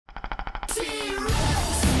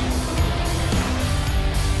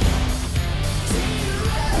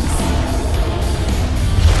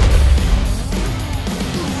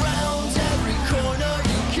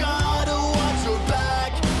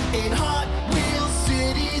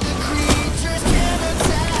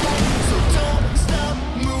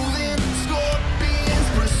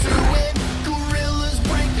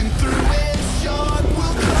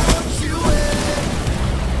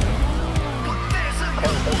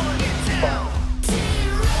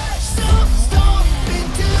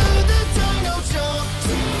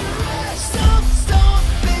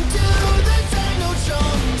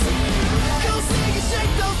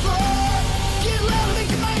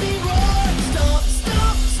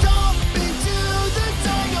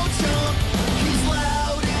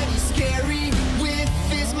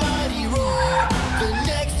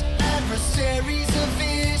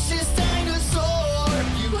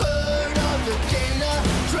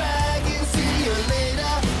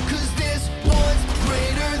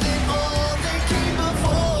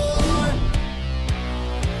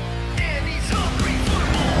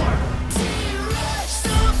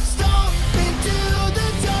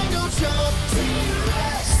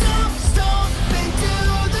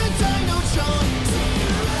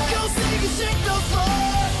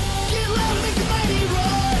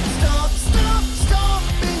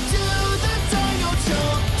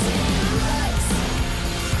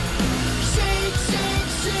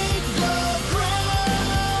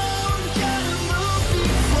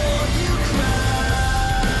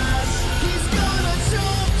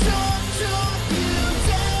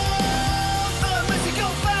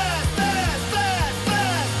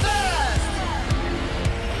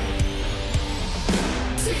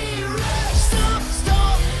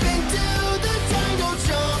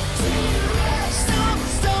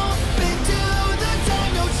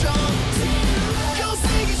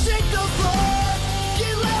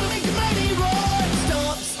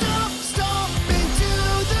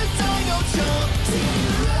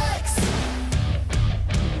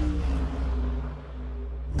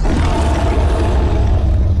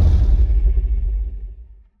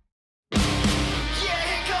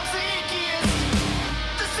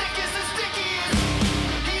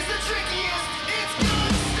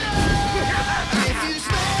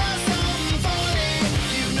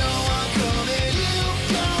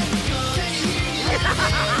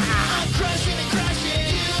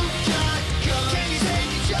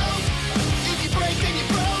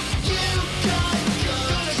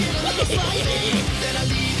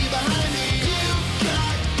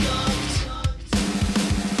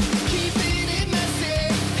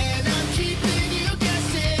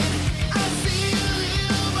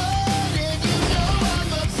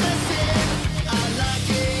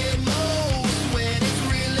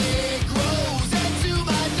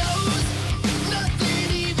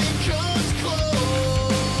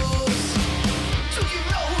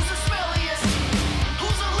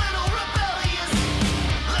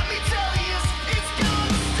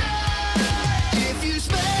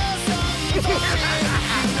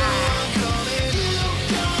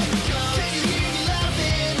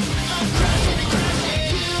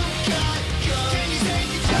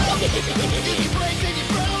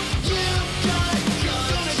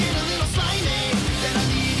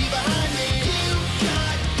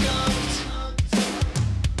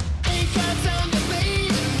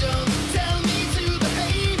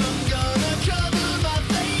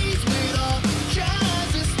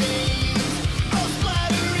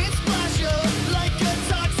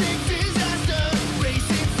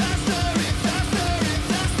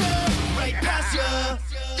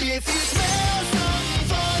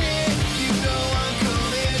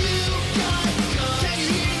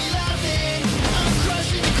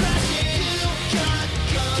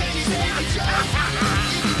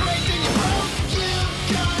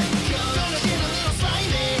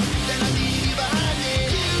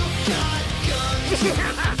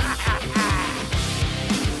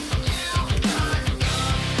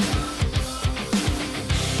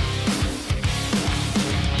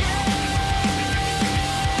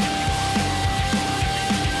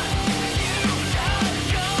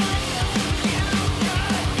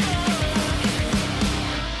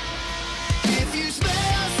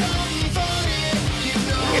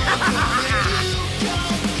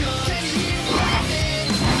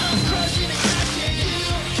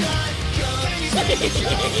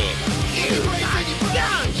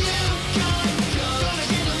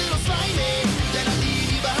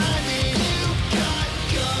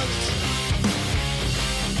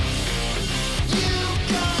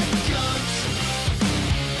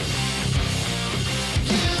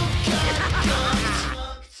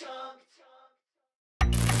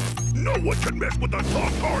No one can mess with the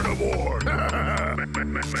soft carnivore!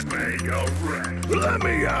 Mega WREX! Let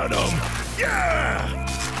me at him! Yeah!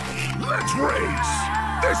 Let's race!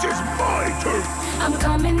 This is my turn! I'm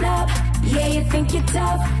coming up, yeah, you think you're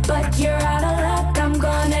tough, but you're out of luck. I'm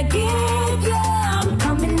gonna get ya. I'm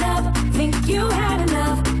coming up, think you had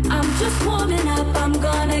enough. I'm just warming up, I'm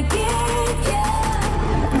gonna get ya.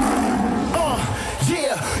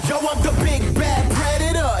 Yeah, yo, I'm the big bad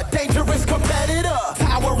predator, dangerous competitor,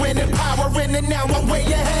 towering and powering, and now I'm way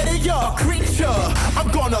ahead of ya. Creature, I'm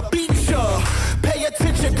gonna beat ya. Pay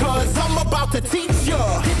attention, cause I'm about to teach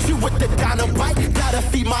ya. Hit you with the dynamite, gotta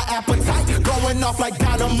feed my appetite. Going off like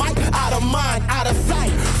dynamite, out of mind, out of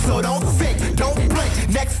sight. So don't think, don't blink.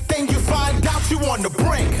 Next thing you find out, you on the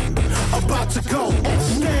brink. About to go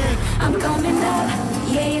extinct. I'm coming up,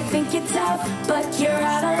 yeah, you think you're tough, but you're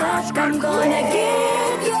out of luck. I'm gonna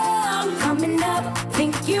get ya. I'm coming up,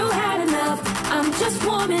 think you had enough. I'm just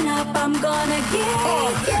warming up, I'm gonna get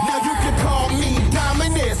ya. Now you can call me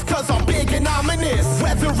Dominus, cause I'm big and ominous.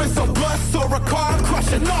 Whether it's a bus or a car, I'm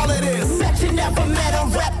crushing all of this. Bet you never met a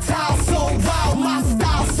reptile so wild. My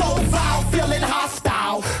style so vile, feeling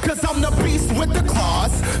hostile. Cause I'm the beast with the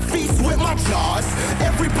claws, feast with my jaws.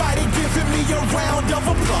 Everybody giving me a round of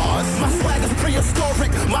applause. My swag is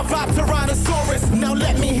prehistoric, my vibe Tyrannosaurus. Now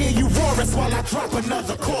let me hear you roarous while I drop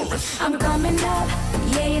another chorus. I'm coming up,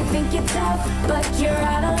 yeah, you think you're tough, but you're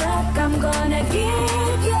out of luck. I'm gonna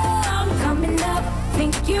get ya. I'm coming up,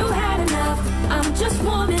 think you had enough. I'm just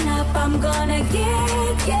warming up, I'm gonna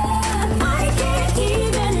get ya. I can't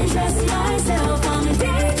even trust myself. I'm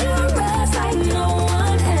dangerous like no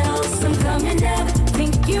one else. I'm coming up,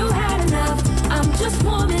 think you had enough. I'm just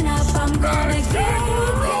warming up, I'm gonna get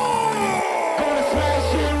ya. Gonna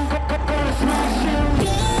smash him, gonna smash him.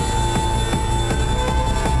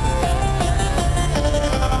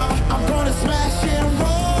 I'm gonna smash and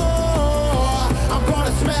roar. I'm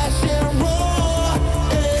gonna smash and roar.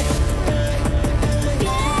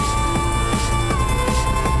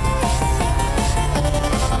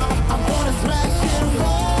 I'm gonna smash and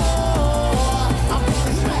roar. I'm gonna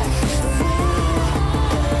smash and roar.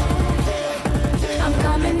 I'm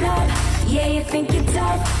coming up, yeah, you think you're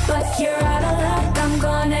tough, but you're out of luck. I'm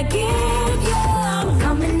gonna get ya. I'm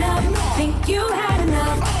coming up, think you had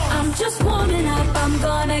enough. I'm just warming up, I'm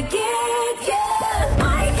gonna get ya.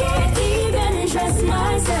 I can't even trust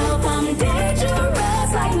myself. I'm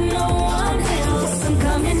dangerous like no one else. I'm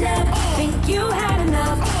coming up, think you had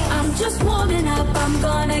enough. I'm just warming up, I'm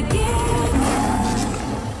gonna get ya.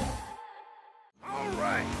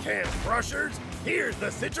 Alright, Camp Crushers, here's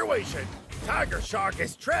the situation. Tiger Shark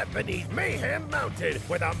is trapped beneath Mayhem Mountain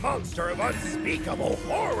with a monster of unspeakable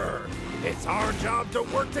horror. It's our job to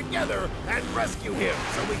work together and rescue him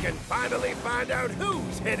so we can finally find out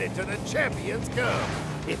who's headed to the Champions Cup.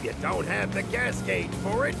 If you don't have the gas gauge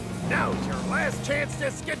for it, now's your last chance to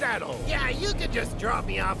skedaddle. Yeah, you can just drop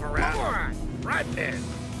me off around. Right then,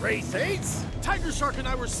 Race Ace? Tiger Shark and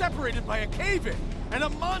I were separated by a cave-in. and a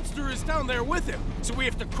monster is down there with him. So we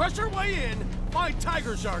have to crush our way in, find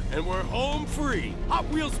Tiger Shark, and we're home free. Hot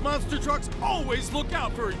Wheels monster trucks always look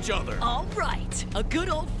out for each other. All right, a good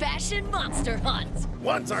old-fashioned monster hunt.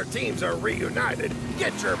 Once our teams are reunited,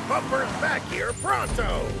 get your bumpers back here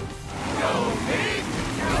pronto! Go big,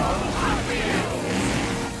 go Hot Wheels!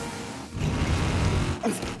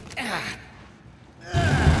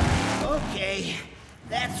 Okay,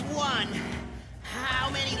 that's one. How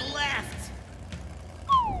many left?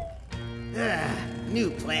 New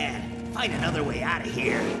plan. Find another way out of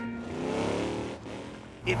here.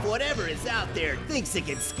 If whatever is out there thinks it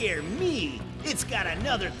can scare me, it's got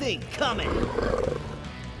another thing coming.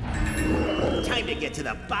 Time to get to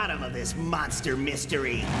the bottom of this monster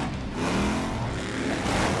mystery.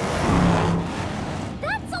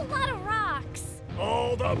 That's a lot of rocks.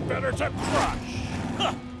 All the better to crush!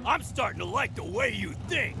 Huh, I'm starting to like the way you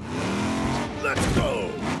think. Let's go!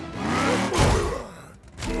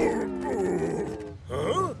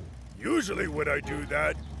 Huh? Usually when I do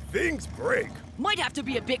that, things break. Might have to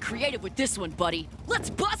be a bit creative with this one, buddy. Let's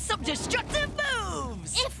bust some destructive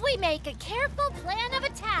moves! If we make a careful plan of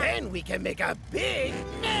attack. Then we can make a big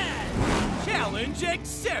mess! Challenge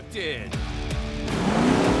accepted!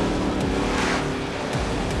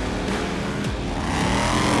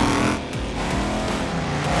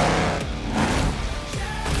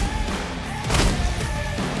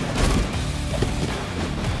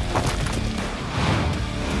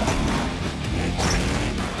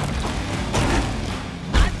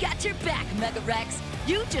 Your back, RacerVerse.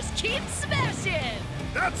 You just keep smashing!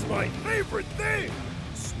 That's my favorite thing!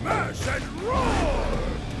 Smash and roar!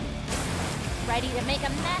 Ready to make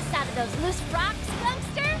a mess out of those loose rocks,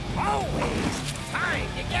 Gunkster? Always! Time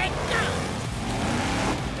to get dumped!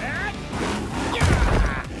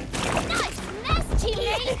 Nice mess,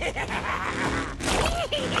 teammate!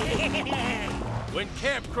 When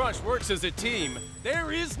Camp Crush works as a team,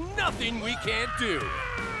 there is nothing we can't do.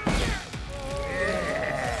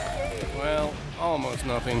 Well, almost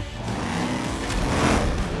nothing.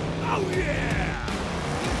 Oh, yeah!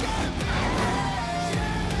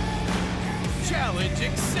 Challenge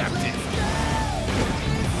accepted!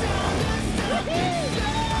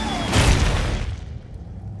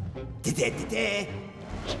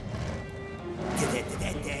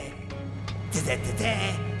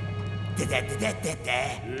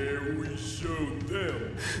 Here we show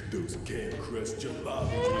them. Those Camp Crush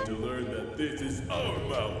jalopes need to learn that this is our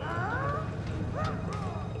mountain.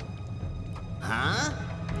 Huh?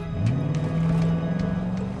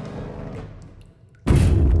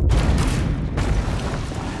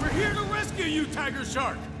 We're here to rescue you, Tiger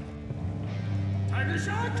Shark! Tiger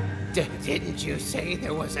Shark? Didn't you say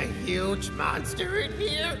there was a huge monster in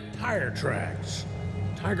here? Tire tracks.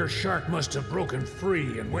 Tiger Shark must have broken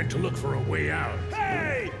free and went to look for a way out.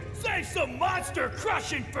 Hey! Save some monster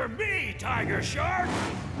crushing for me, Tiger Shark!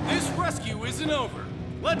 This rescue isn't over.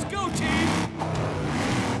 Let's go, team!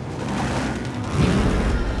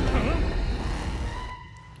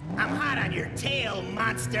 I'm hot on your tail,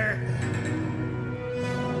 monster!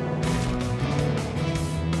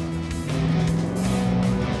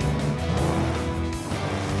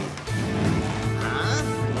 Huh?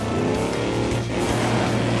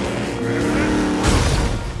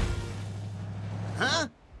 Huh?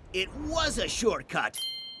 It was a shortcut.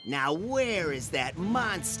 Now where is that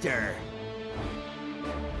monster?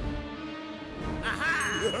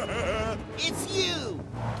 Aha! It's you!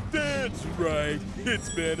 That's right. It's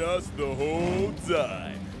been us the whole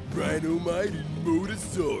time. Rhinomite and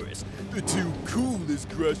Motosaurus, the two coolest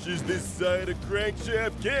crushers this side of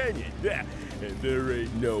Crankshaft Canyon. Yeah, and there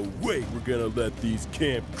ain't no way we're gonna let these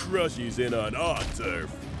camp crushies in on our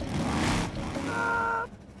turf.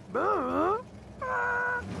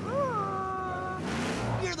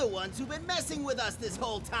 You're the ones who've been messing with us this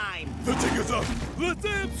whole time! The ticker's up! Let's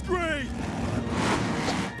amp-scrape!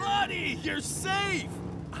 Buddy, you're safe!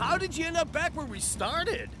 How did you end up back where we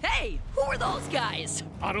started? Hey, who are those guys?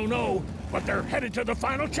 I don't know, but they're headed to the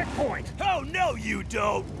final checkpoint. Oh, no, you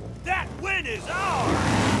don't! That win is ours!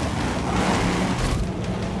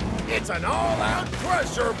 It's an all-out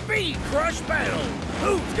crush or be crushed battle.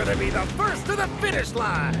 Who's gonna be the first to the finish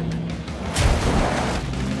line?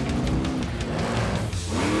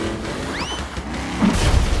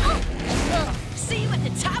 See you at the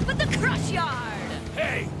top of the crush yard!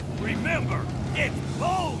 Hey, remember, it's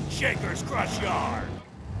Bone Shaker's crush yard!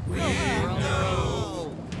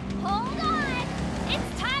 No! Hold on!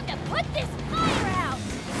 It's time to put this fire out!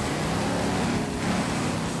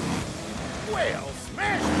 Well,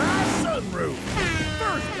 smash my sunroof.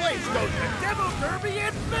 First place goes to Devil Derby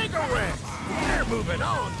and Mega WREX. They're moving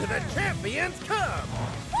on to the Champions Cup.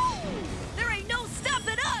 Woo! There ain't no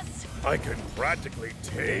stopping us! I can practically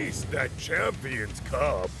taste that Champions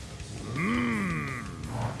Cup. Mmm.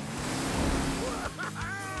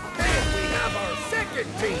 And we have our second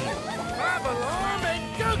team, Avalon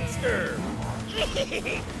and Gunkster. We did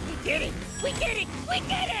it! We did it! We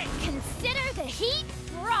did it! Consider the heat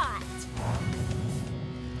brought.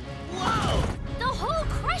 Whoa! The whole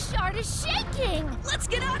crush yard is shaking! Let's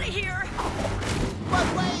get out of here!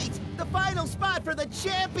 But wait! The final spot for the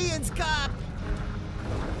Champions Cup!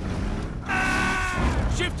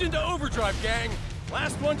 Shift into overdrive, gang.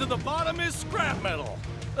 Last one to the bottom is scrap metal.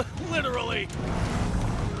 Literally.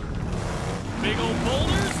 Big old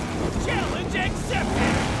boulders? Challenge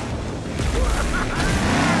accepted!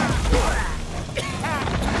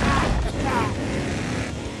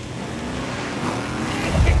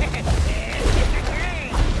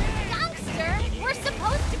 Gunkster, we're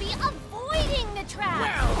supposed to be avoiding the trap!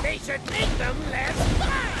 Well, they should make them less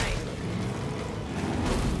fine.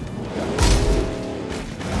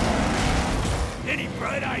 Any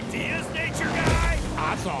bright ideas, nature guy?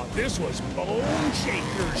 I thought this was Bone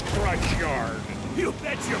Shaker's crush yard. You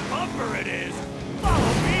bet your bumper it is.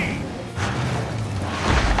 Follow me.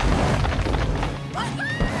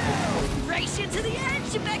 Race you to the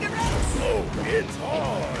edge, Mega Rex! Oh, it's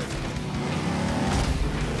hard.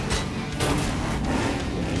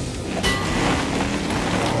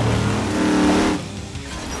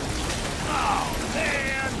 Oh,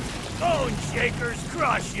 man. Bone Shaker's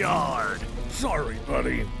crush yard. Sorry,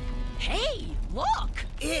 buddy. Hey, look!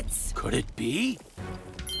 It's... Could it be?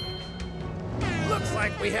 Looks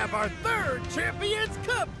like we have our third Champions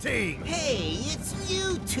Cup team. Hey, it's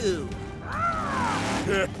you two!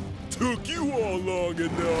 Took you all long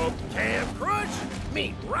enough. Cam Crush,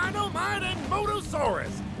 meet Rhinomite and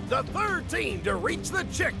Motosaurus, the third team to reach the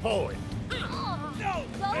checkpoint.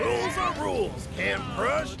 Rules are rules, Cam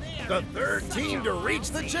Crush. The third team to reach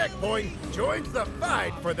the checkpoint joins the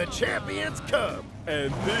fight for the Champions Cup.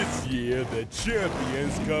 And this year, the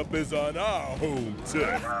Champions Cup is on our home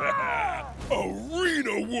turf.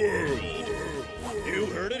 Arena World! You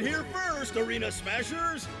heard it here first, Arena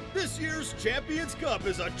Smashers! This year's Champions Cup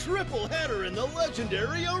is a triple header in the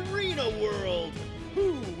legendary Arena World!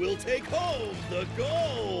 Who will take home the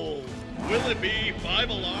gold? Will it be 5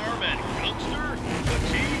 Alarm and Gunkster, the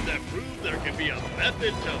team that proved there can be a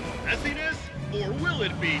method to messiness? Or will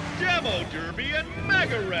it be Demo Derby and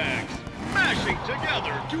Mega REX, mashing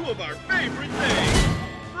together two of our favorite things,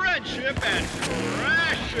 friendship and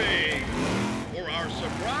crashing? Or our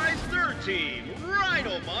surprise third team,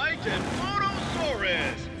 Rhinomite and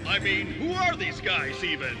Motosaurus? I mean, who are these guys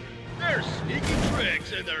even? Their sneaky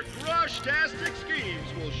tricks and their crush-tastic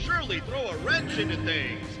schemes will surely throw a wrench into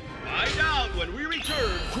things. Find out when we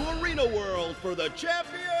return to Arena World for the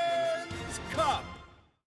Champions Cup.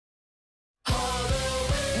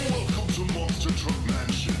 Welcome to Monster Truck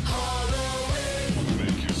Mansion.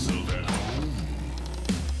 Make yourself at home.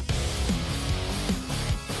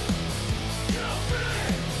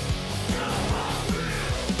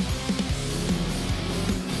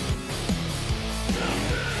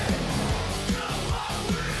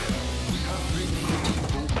 We have big pretty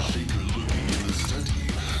Bone Shaker looking in the study.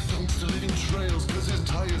 Gunkster leaving trails cause his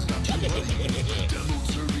tires not too muddy. Demo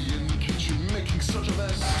Derby in the kitchen making such a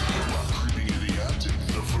mess. While creeping in the attic,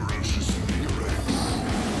 the ferocious Mega REX.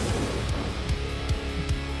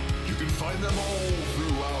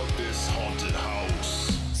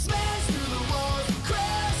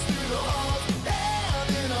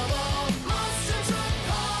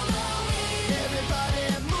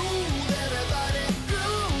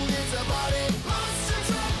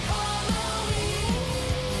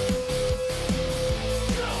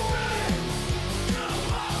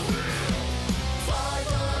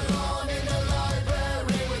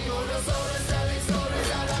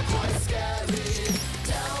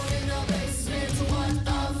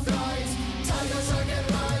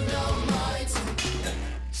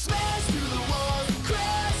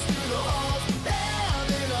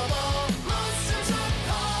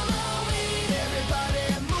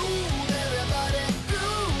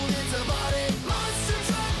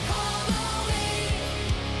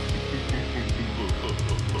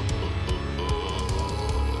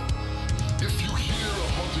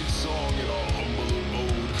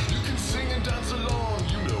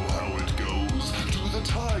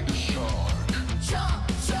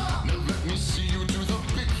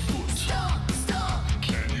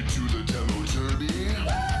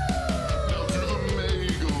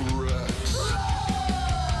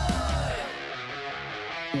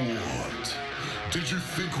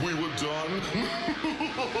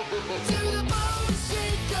 the bone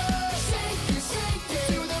shaker, shake it, shake it.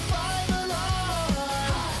 To the final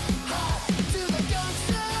line, to the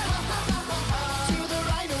gunkster, to the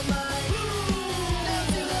Rhinomite, down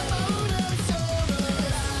to the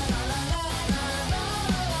Motosaurus.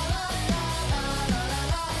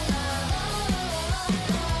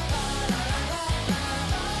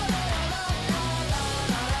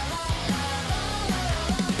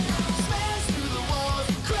 Smash through the walls,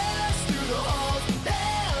 crash through the halls,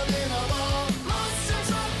 down in a ball. Monster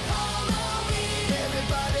truck Halloween.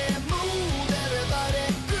 Everybody move, everybody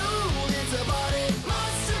groove, it's a party.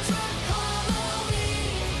 Monster truck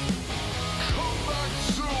Halloween. Come back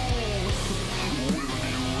soon. We'll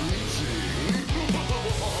be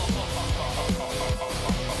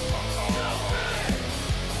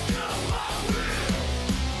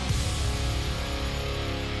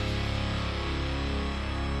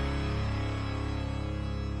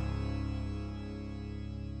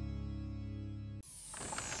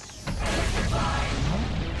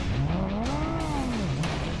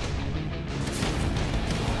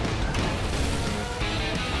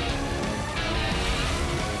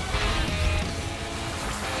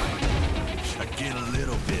I get a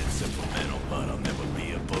little bit sentimental, but I'll never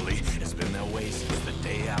be a bully. It's been that way since the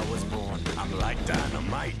day I was born. I'm like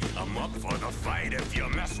dynamite, I'm up for the fight. If you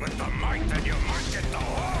mess with the mic, then you might get the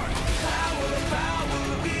horn. Power,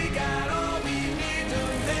 power, we got all we need to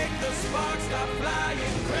make the sparks stop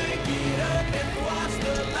flying. Crank it up and watch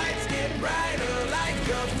the lights get brighter like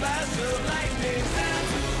a flash of lightning. Time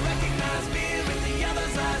to recognize me with the other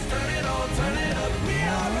eyes. Turn it on, turn it up. We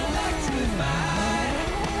are electrified.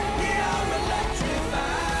 We are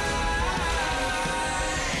electrified.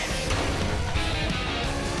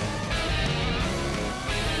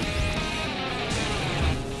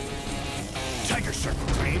 Tiger Shark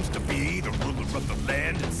claims to be the ruler of the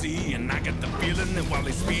land and sea, and I get the feeling that while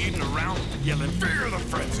he's speeding around, yelling fear the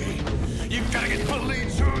frenzy. You gotta get fully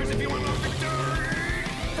charged if you want the victory.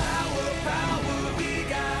 Power, power, we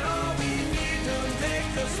got all we need to make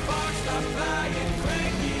the sparks stop flying.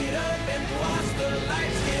 Crank it up and watch the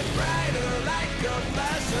lights get brighter like a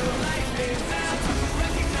flash of lightning. Time to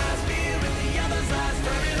recognize me with the other's eyes.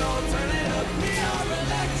 Turn it on, turn it up. We are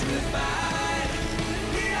electrified.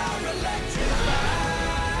 We are electrified.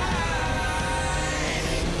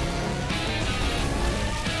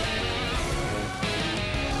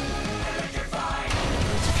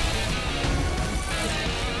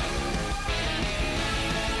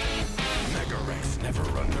 Mega REX, never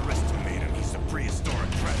underestimate him. He's a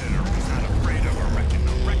prehistoric predator. He's not afraid of a wrecking. I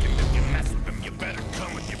reckon if you mess with him, you better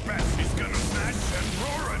come with your best. He's gonna smash and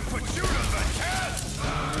roar and put you to the test.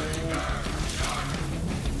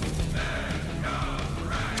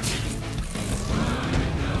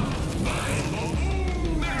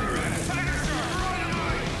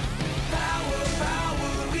 Power,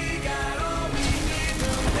 power, we got all we need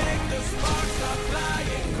to make the sparks stop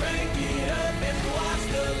flying. Crank it up and watch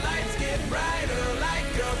the lights get brighter like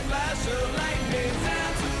a flash of lightning.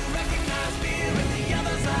 Time to recognize me with the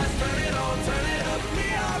other's eyes. Turn it on, turn it up. We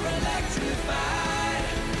are electrified.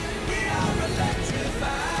 We are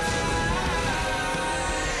electrified.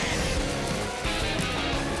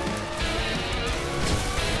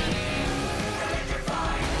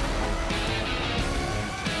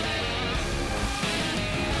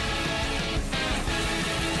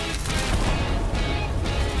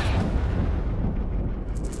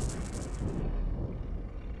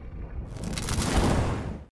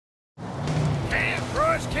 Camp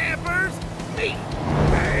Crush campers, meet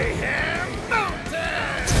Mayhem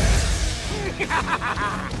Mountain!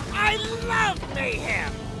 I love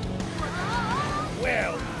Mayhem!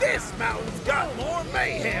 Well, this mountain's got more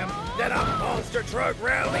mayhem than a monster truck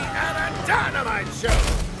rally and a dynamite show!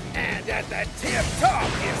 And at the tip top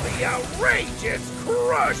is the outrageous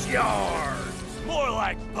Crush Yard! More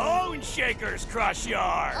like Bone Shaker's Crush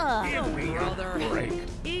Yard. Give me a break.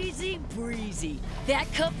 Easy breezy.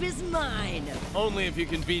 That cup is mine. Only if you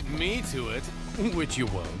can beat me to it, which you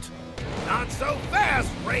won't. Not so fast,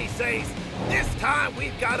 Race Ace! This time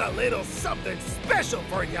we've got a little something special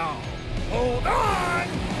for y'all! Hold on!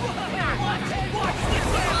 Watch this!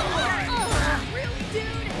 Really,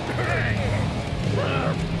 dude?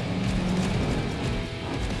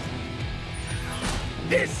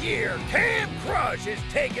 This year, Camp Crush is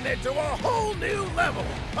taking it to a whole new level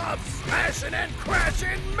of smashing and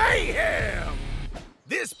crashing mayhem!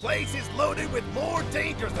 This place is loaded with more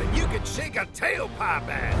dangers than you can shake a tailpipe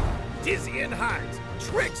at. Dizzying heights,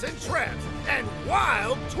 tricks and traps, and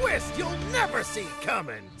wild twists you'll never see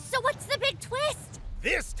coming. So what's the big twist?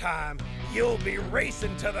 This time, you'll be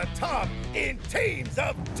racing to the top in teams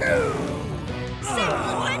of 2. Say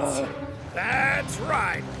what? That's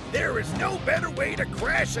right. There is no better way to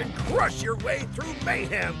crash and crush your way through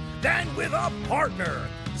Mayhem than with a partner.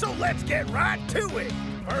 So let's get right to it.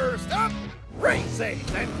 First up,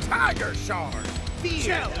 RacerVerse and Tiger Shark.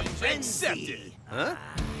 Challenge accepted. Huh?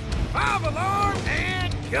 5-Alarm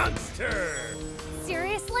and GUNKSTER.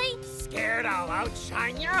 Seriously? Scared I'll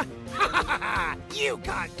outshine ya? You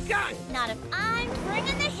got gunked. Not if I'm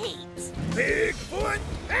bringing the heat. Bigfoot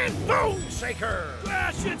and Bone Shaker.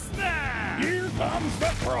 Crash and smash! Here comes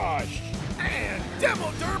the crush. And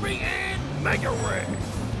Demo Derby and WREX.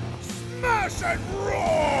 Smash and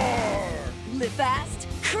roar! Live fast,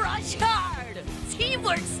 crush hard.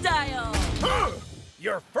 Teamwork style. Huh!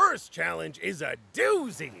 Your first challenge is a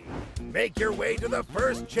doozy. Make your way to the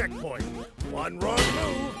first checkpoint. One wrong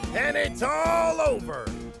move, and it's all over.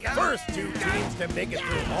 First two teams to make it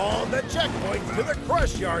through all the checkpoints to the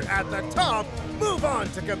crush yard at the top move on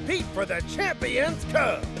to compete for the Champions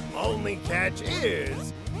Cup. Only catch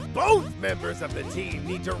is, both members of the team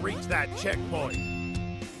need to reach that checkpoint.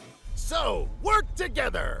 So, work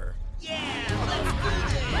together.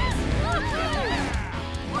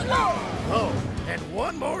 Oh, and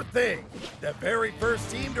one more thing. The very first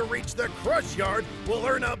team to reach the crush yard will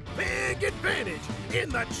earn a big advantage in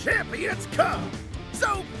the Champions Cup.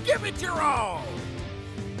 So give it your all.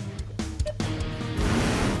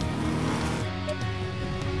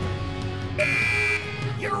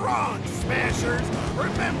 You're on, Smashers.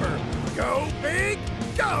 Remember, go big,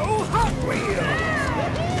 go Hot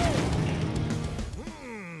Wheels.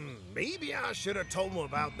 Maybe I should have told them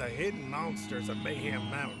about the hidden monsters of Mayhem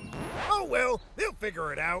Mountain. Oh well, they'll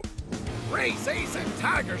figure it out. RacerVerse and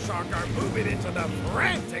Tiger Shark are moving into the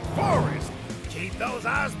frantic forest. Keep those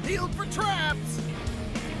eyes peeled for traps.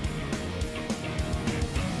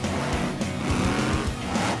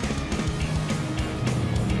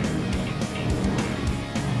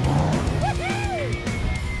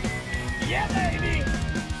 Yeah, baby.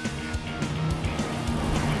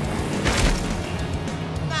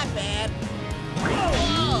 Not bad.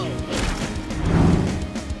 Whoa!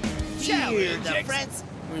 Cheer the friends.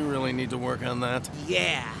 We really need to work on that.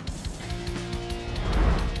 Yeah.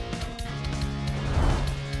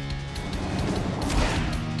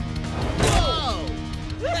 Whoa!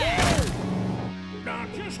 Now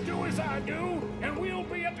just do as I do, and we'll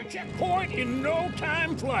be at the checkpoint in no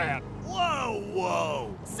time flat. Whoa,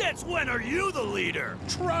 whoa! Since when are you the leader?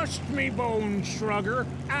 Trust me, Bone Shrugger.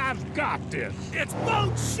 I've got this. It's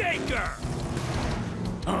Bone Shaker!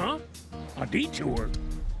 Huh? A detour?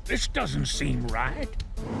 This doesn't seem right.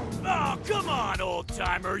 Oh, come on,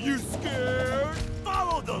 old-timer, you scared?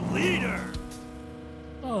 Follow the leader!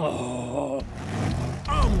 Oh,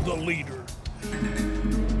 I'm the leader.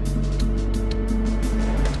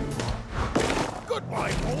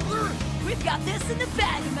 Goodbye, Boulder. We've got this in the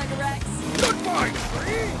bag, WREX. Goodbye,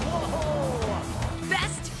 Tree.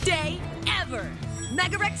 Best day ever.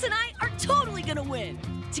 WREX and I are totally gonna win.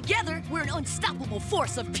 Together, we're an unstoppable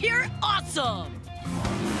force of pure awesome.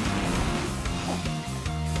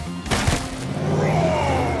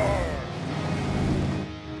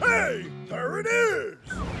 Hey, there it is.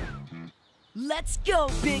 Let's go,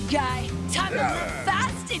 big guy. Time to live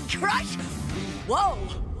fast and crush. Whoa.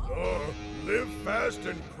 Live fast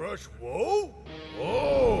and crush. Whoa.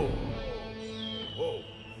 Whoa. Whoa.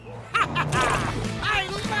 I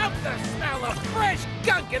love the smell of fresh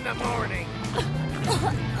gunk in the morning.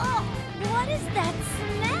 Oh, what is that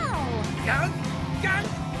smell? Gunk, gunk,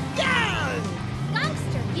 gunk!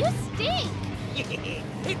 Gunkster, you stink!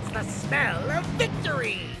 It's the smell of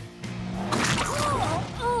victory!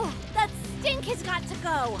 Oh, that stink has got to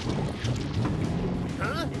go.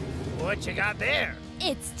 Huh? What you got there?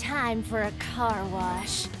 It's time for a car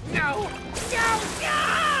wash. No! No!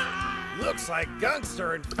 No! Looks like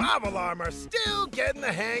GUNKSTER and 5-Alarm are still getting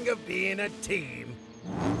the hang of being a team.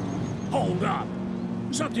 Hold up.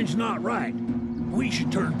 Something's not right. We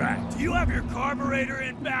should turn back. Do you have your carburetor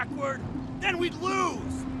in backward? Then we'd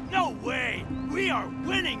lose! No way! We are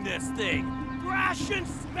winning this thing! Crash and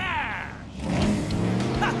smash!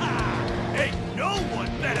 Ha ha! Ain't no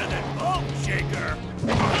one better than Bone Shaker!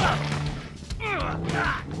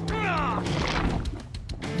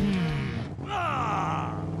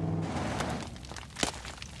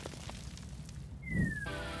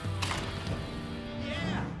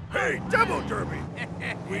 Hey, Demo Derby!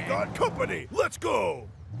 We got company! Let's go!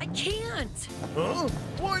 I can't. Huh?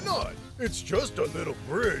 Why not? It's just a little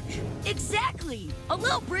bridge. Exactly. A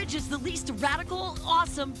little bridge is the least radical,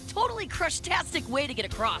 awesome, totally crush-tastic way to get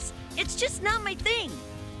across. It's just not my thing.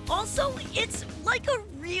 Also, it's like a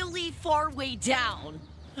really far way down.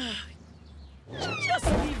 Just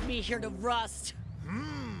leave me here to rust.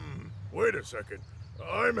 Wait a second.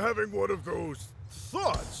 I'm having one of those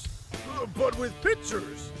thoughts, but with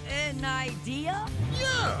pictures. An idea?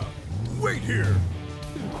 Yeah! Wait here.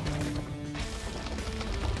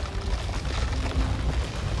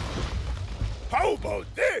 How about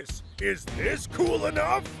this? Is this cool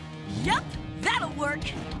enough? Yup, that'll work.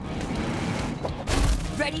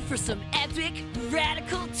 Ready for some epic,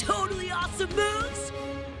 radical, totally awesome moves?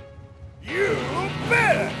 You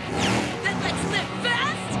bet! Then let's live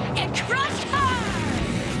fast and crush hard!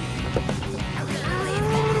 I'm gonna live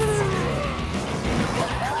fast. I'm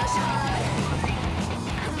gonna crush hard.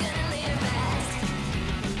 I'm gonna live fast.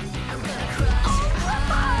 I'm gonna crush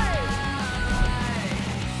hard.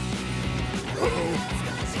 Uh-oh.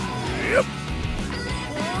 Yep.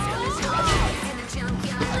 In the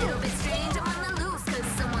junkyard, a little bit strange. I'm on the loose 'cause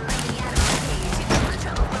someone let me out of my cage. You got the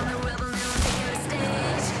trouble from the rebel, now I'm taking a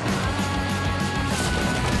stage.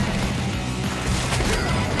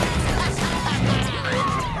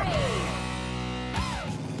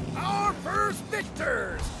 Our first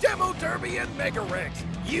victors, Demo Derby and Mega REX.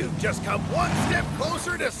 You've just come one step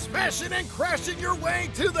closer to smashing and crashing your way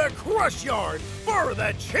to the Crush Yard for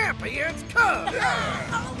the Champions Cup. All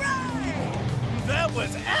right! That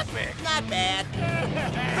was epic. Not bad.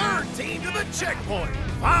 Third team to the checkpoint,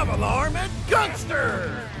 5 Alarm and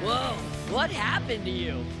Gunkster. Whoa, what happened to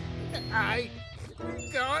you? I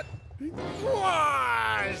got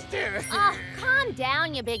washed. Oh, calm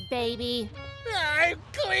down, you big baby. I'm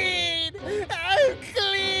clean. I'm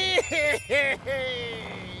clean.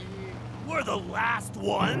 We're the last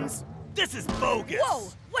ones? This is bogus.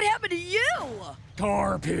 Whoa, what happened to you?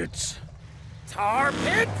 Tar pits. Tar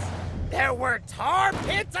pits? There were tar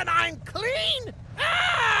pits and I'm clean?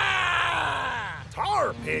 Ah!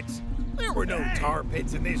 Tar pits? There were no tar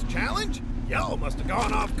pits in this challenge. Y'all must have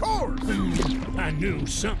gone off course. I knew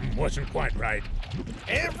something wasn't quite right.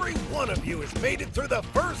 Every one of you has made it through the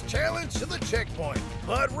first challenge to the checkpoint.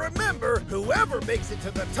 But remember, whoever makes it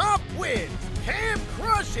to the top wins. Camp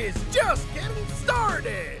Crush is just getting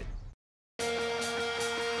started.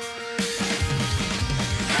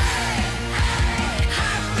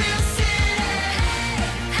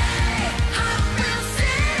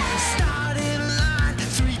 Start in line,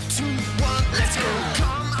 3, 2, 1, let's go.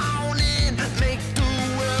 Come on in, make the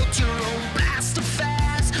world your own. Blast of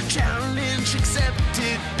fast, challenge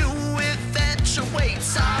accepted. Do it, fetch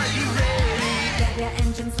awaits. Are you ready? Rev your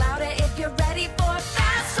engines louder if you're ready for a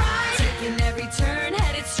fast ride. Taking every turn,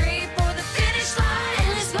 headed straight for the finish line.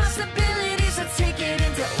 Endless possibilities, let's take it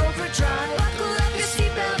into overdrive. Buckle up your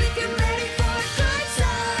seatbelt if you're ready for a good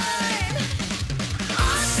time.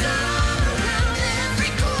 Awesome, around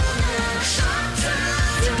every corner. Short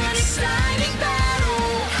turn to an exciting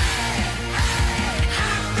battle.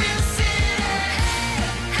 Hot Wheel City.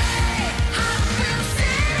 Hot Wheel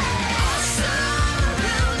City. Awesome,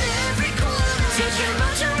 around every corner. Take your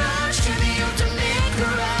entourage to the ultimate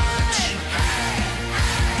garage.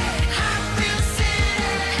 Hot Wheel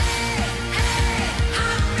City.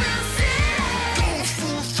 Hot Wheel City. Go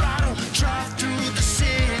full throttle, drive through the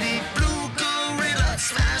city. Blue gorilla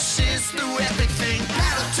smashes through everything.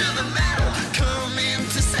 Battle to the metal, coming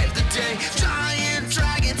to save the day. Giant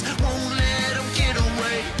dragons won't let them get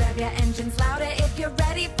away. Rev your engines louder if you're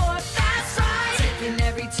ready for a fast ride. Taking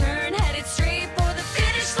every turn, headed straight for the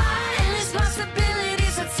finish line. Endless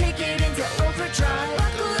possibilities, let's take it into overdrive.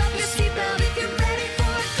 Buckle up your seatbelt if you're ready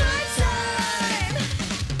for a good time.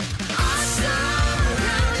 Awesome,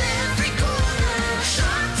 around every corner.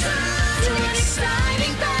 Short turn to an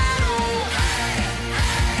exciting battle.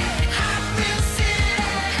 Hot Wheel City.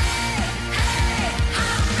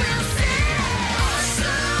 Hot Wheel City.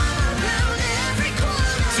 Awesome, around every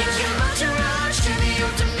corner. Take your entourage to the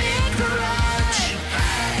ultimate garage.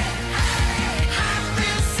 Hot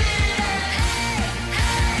Wheel City.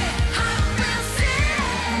 Hot Wheel City.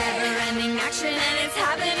 Never-ending action and it's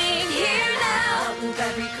happening here now. Move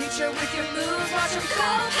every creature with your moves, watch them go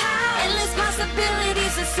pow. Endless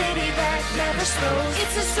possibilities, a city that never slows.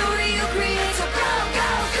 It's a story you create, so go, go,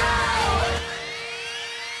 go.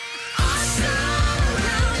 Awesome,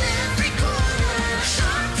 around every corner.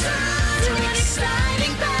 Short turn to an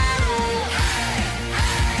exciting battle.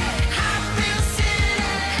 Hot Wheel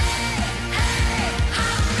City.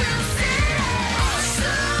 Hot Wheel City.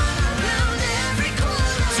 Awesome, around every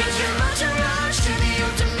corner. Take your entourage to the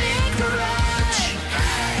ultimate garage.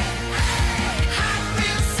 Hot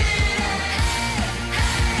Wheel City.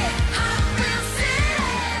 Hot Wheel City.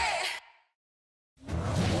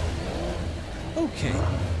 Okay,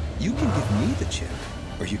 you can give me the chip,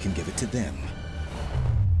 or you can give it to them.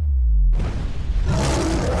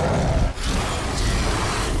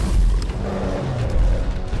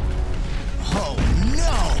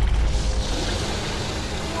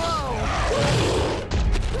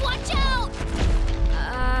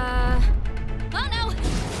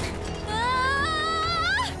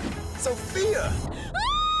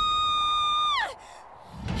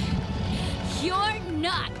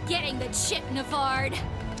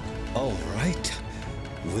 hard. All right.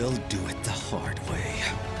 We'll do it the hard way.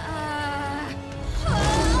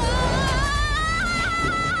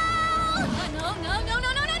 No.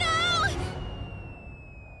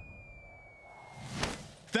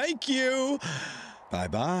 Thank you.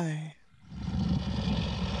 Bye-bye.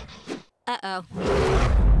 Uh-oh.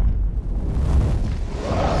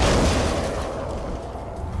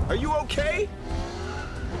 Are you okay?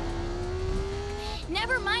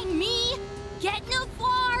 Never mind me. Get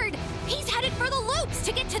Navard. He's headed for the loops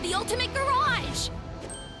to get to the ultimate garage.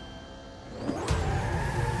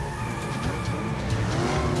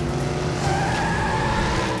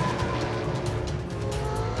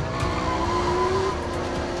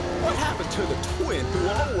 What happened to the twin who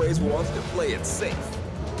always wants to play it safe?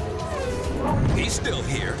 He's still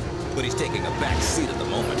here, but he's taking a back seat at the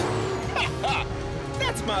moment. Ha!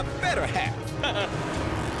 That's my better half.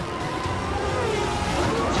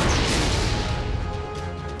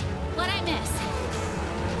 What'd I miss?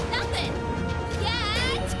 Nothing.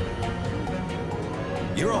 Yet.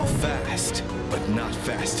 You're all fast, but not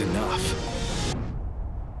fast enough.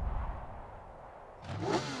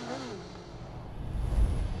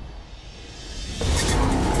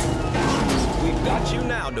 We've got you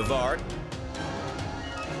now, Navard.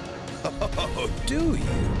 Oh, do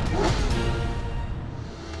you?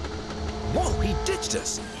 Whoa, he ditched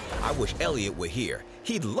us. I wish Elliot were here.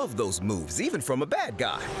 He'd love those moves, even from a bad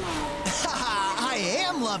guy. I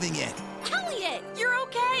am loving it. Elliot, you're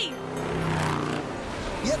okay.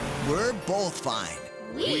 Yep, we're both fine.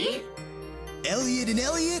 We? Elliot and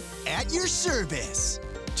Elliot at your service.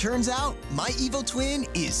 Turns out my evil twin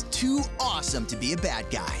is too awesome to be a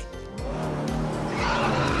bad guy.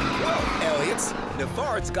 Whoa, Elliot's.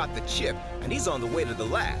 Navard's got the chip, and he's on the way to the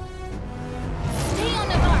lab. Stay on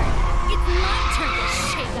Navard. It's my turn to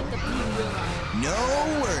shake up the blue ruler. No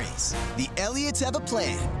worries. The Elliots have a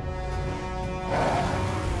plan.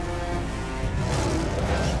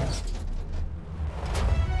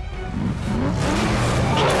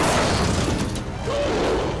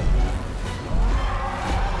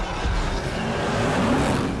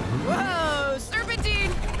 Whoa,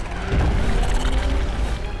 serpentine!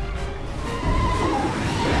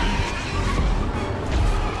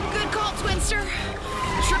 Good call, Twinster.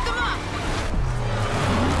 Trip them up.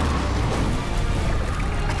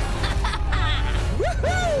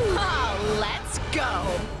 Woohoo! Oh, let's go.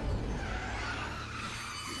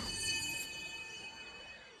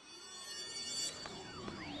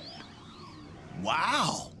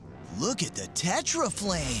 Wow, look at the Tetra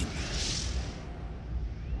Flame.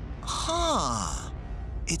 Huh.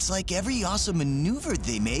 It's like every awesome maneuver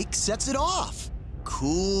they make sets it off.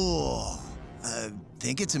 Cool.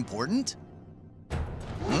 Think it's important?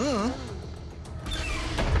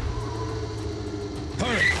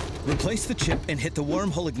 Hurry! Replace the chip and hit the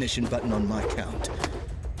wormhole ignition button on my count.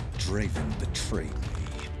 Draven betrayed me.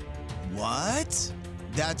 What?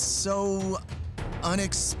 That's so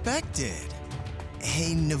unexpected.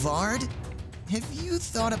 Hey, Navard, have you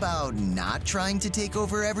thought about not trying to take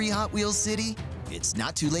over every Hot Wheels city? It's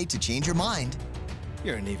not too late to change your mind.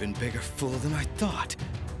 You're an even bigger fool than I thought.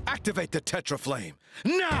 Activate the Tetra Flame.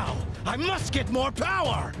 Now! I must get more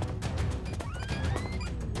power!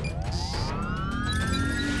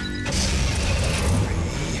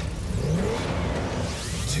 3,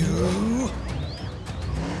 2,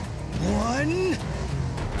 1.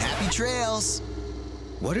 Happy trails.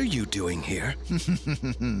 What are you doing here?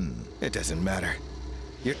 It doesn't matter.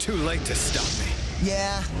 You're too late to stop me.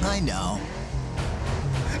 Yeah, I know.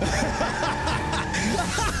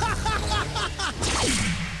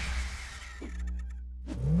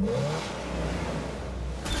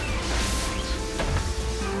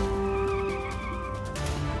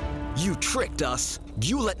 You tricked us.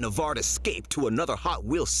 You let Navard escape to another Hot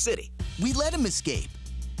Wheels city. We let him escape,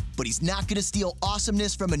 but he's not gonna steal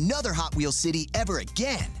awesomeness from another Hot Wheels city ever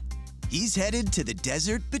again. He's headed to the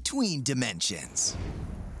desert between dimensions.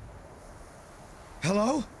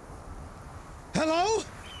 Hello? Hello?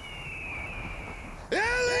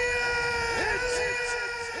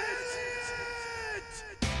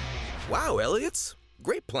 Wow, Elliots.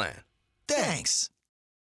 Great plan. Thanks.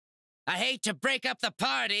 I hate to break up the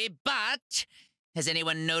party, but has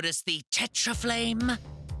anyone noticed the Tetra Flame?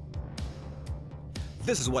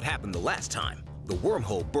 This is what happened the last time. The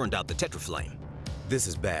wormhole burned out the Tetra Flame. This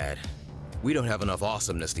is bad. We don't have enough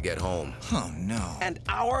awesomeness to get home. Oh, no. And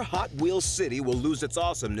our Hot Wheels city will lose its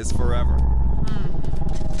awesomeness forever.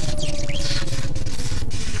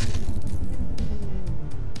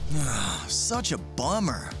 Such a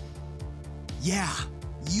bummer. Yeah,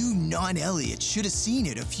 you non-Elliot should have seen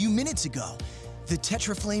it a few minutes ago. The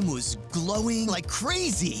Tetraflame was glowing like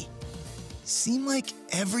crazy. Seemed like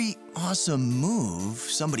every awesome move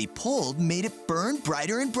somebody pulled made it burn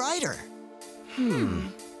brighter and brighter.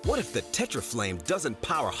 What if the Tetraflame doesn't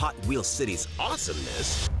power Hot Wheel City's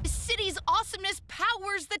awesomeness? City's awesomeness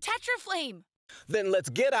powers the Tetraflame. Then let's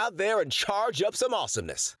get out there and charge up some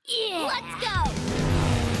awesomeness. Yeah! Let's go!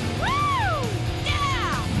 Woo!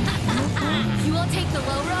 Yeah! You will take the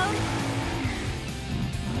low road?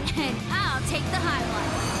 And I'll take the high one.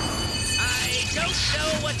 I don't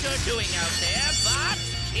know what you're doing out there, but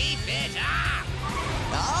keep it up!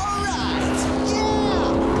 All right!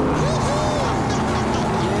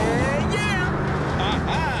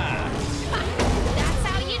 That's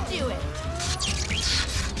how you do it.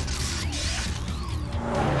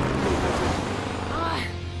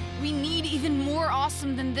 We need even more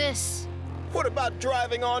awesome than this. What about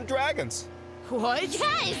driving on dragons? What?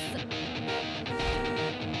 Yes!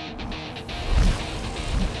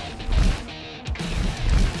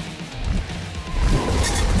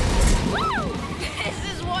 Woo! This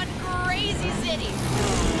is one crazy city.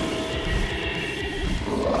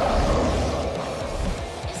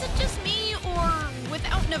 Is it just me, or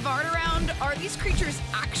without Navard around, are these creatures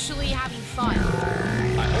actually having fun?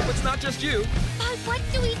 I hope it's not just you. But what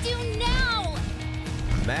do we do now?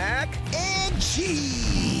 Mac and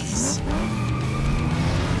cheese.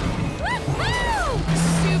 Woo-hoo!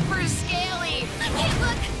 Super scaly. Okay,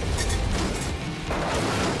 look.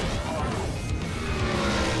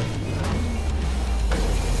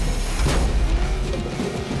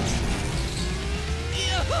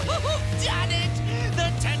 Done it!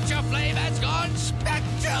 The Tetraflame has gone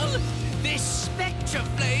spectral! This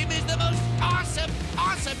Spectraflame is the most awesome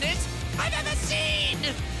awesomeness I've ever seen!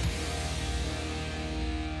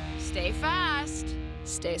 Stay fast.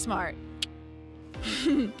 Stay smart.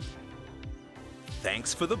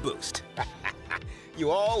 Thanks for the boost.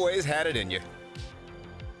 You always had it in you.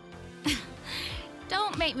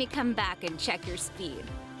 Don't make me come back and check your speed.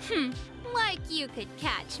 Like you could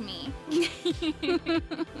catch me.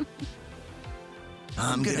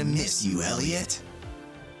 I'm gonna miss you, Elliot.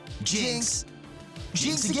 Jinx!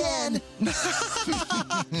 Jinx again!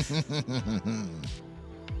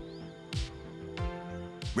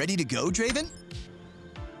 Ready to go, Draven?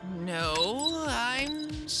 No,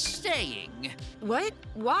 I'm staying. What?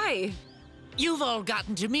 Why? You've all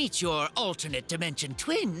gotten to meet your alternate dimension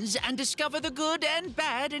twins and discover the good and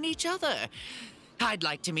bad in each other. I'd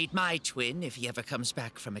like to meet my twin if he ever comes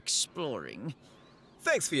back from exploring.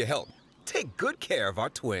 Thanks for your help. Take good care of our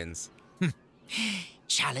twins.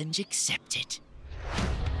 Challenge accepted.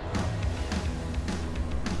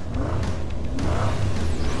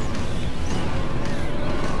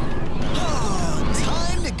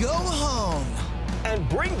 Time to go home. And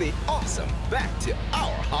bring the awesome back to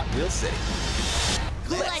our Hot Wheel City.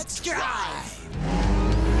 Let's drive!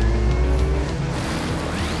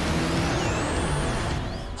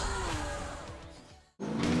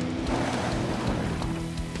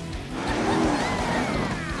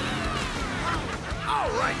 All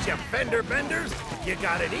right, you fender benders. You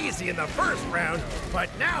got it easy in the first round, but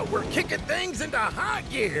now we're kicking things into high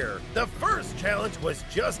gear. The first challenge was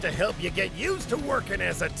just to help you get used to working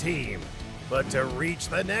as a team. But to reach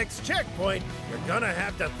the next checkpoint, you're gonna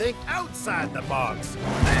have to think outside the box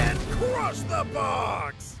and crush the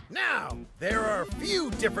box. Now, there are a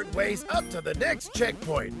few different ways up to the next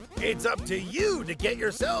checkpoint. It's up to you to get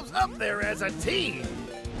yourselves up there as a team.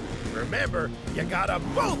 Remember, you gotta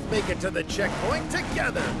both make it to the checkpoint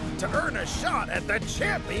together to earn a shot at the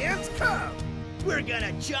Champions Cup. We're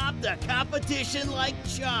gonna chop the competition like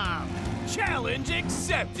Chomp. Challenge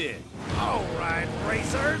accepted. All right,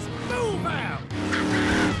 racers, move out.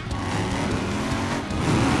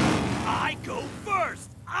 I go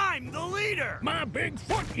first. I'm the leader. My big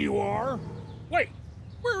foot you are. Wait,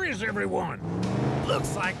 where is everyone?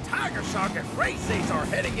 Looks like Tiger Shark and Races are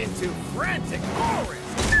heading into frantic forest.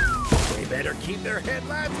 They better keep their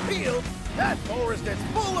headlights peeled. That forest is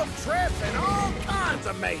full of traps and all kinds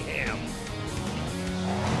of mayhem.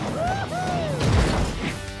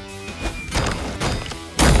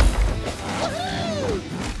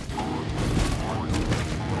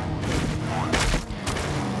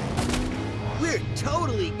 We're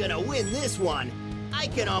totally gonna win this one. I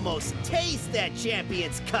can almost taste that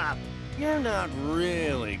Champions Cup. You're not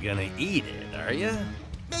really gonna eat it, are you?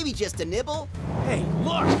 Maybe just a nibble? Hey,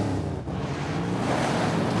 look!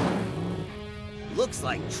 Looks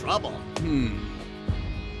like trouble.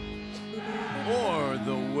 Or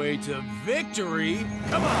the way to victory.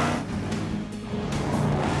 Come on!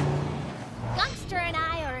 Gunkster and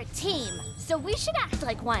I are a team, so we should act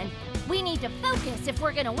like one. We need to focus if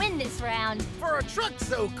we're gonna win this round. For a truck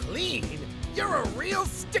so clean, you're a real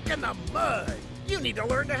stick in the mud. You need to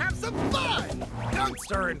learn to have some fun.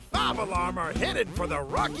 GUNKSTER and 5 Alarm are headed for the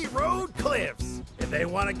Rocky Road Cliffs. If they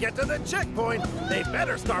want to get to the checkpoint, they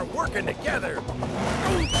better start working together.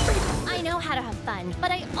 I know how to have fun,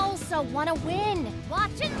 but I also want to win.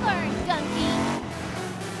 Watch and learn, Gunky.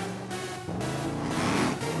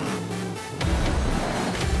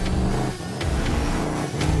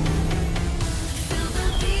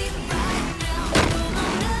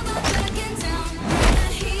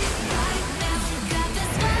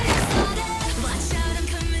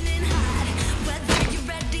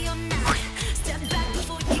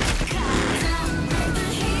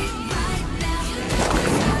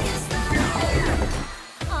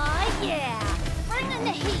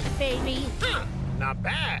 Not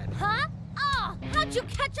bad. Huh? Oh, how'd you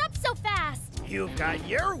catch up so fast? You've got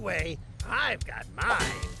your way, I've got mine.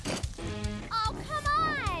 Oh, come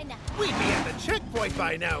on! We'd be at the checkpoint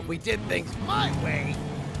by now if we did things my way.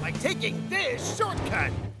 Like taking this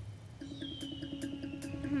shortcut.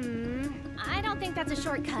 I don't think that's a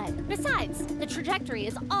shortcut. Besides, the trajectory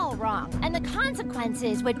is all wrong, and the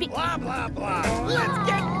consequences would be... Blah, blah, blah. Let's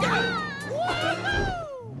get going! Woohoo!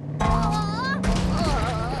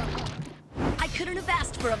 I couldn't have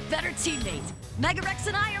asked for a better teammate. WREX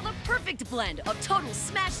and I are the perfect blend of total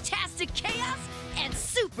smash-tastic chaos and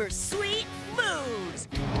super sweet moves.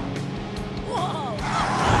 Whoa!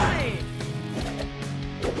 Hey!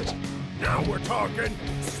 Now we're talking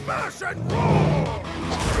smash and roll!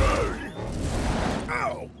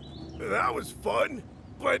 Ow! That was fun,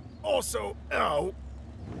 but also, ow.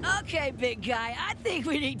 Okay, big guy, I think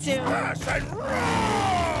we need to... Smash and roll!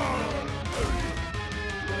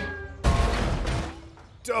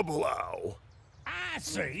 Double ow. I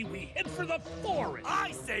say we head for the forest.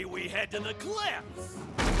 I say we head to the cliffs.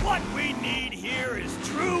 What we need here is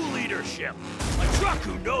true leadership. A truck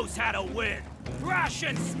who knows how to win. Crash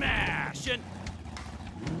and smash and...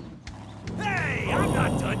 Hey, I'm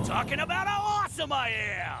not done talking about how awesome I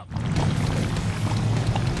am!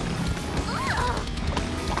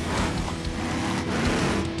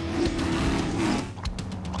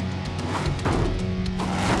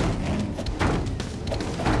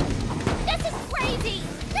 This is crazy!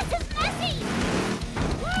 This is messy!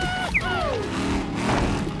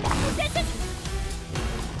 This is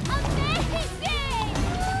amazing!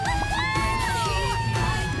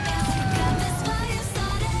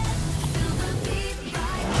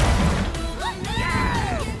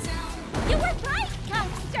 You were right,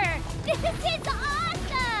 GUNKSTER! This is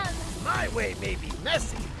awesome! My way may be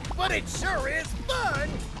messy, but it sure is fun!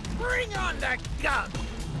 Bring on the gunk!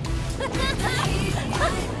 Bring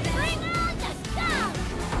on the stuff!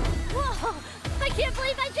 Whoa! I can't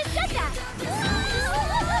believe I just said that!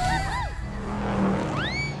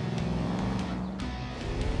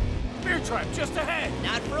 Bear trap just ahead!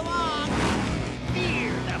 Not for long!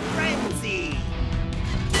 Fear the frenzy!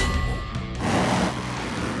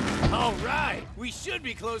 All right, we should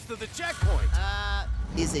be close to the checkpoint.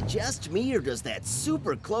 Is it just me, or does that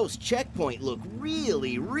super close checkpoint look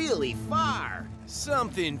really, really far?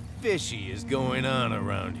 Something fishy is going on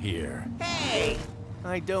around here. Hey!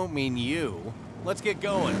 I don't mean you. Let's get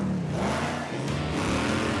going.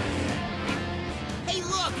 Hey,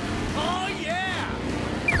 look! Oh, yeah!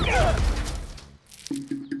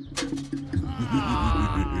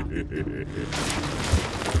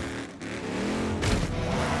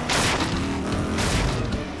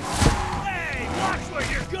 Hey, watch where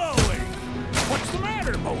you're going! What's the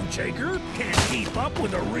matter, Bone Shaker? Can't keep up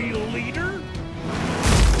with a real leader?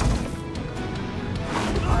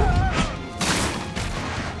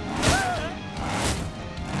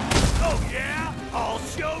 Oh, yeah? I'll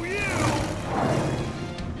show you!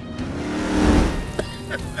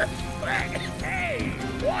 Hey,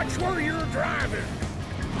 watch where you're driving.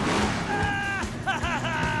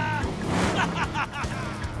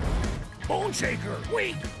 Bone Shaker,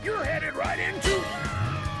 wait! You're headed right into...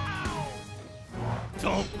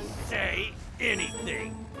 Don't say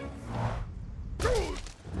anything.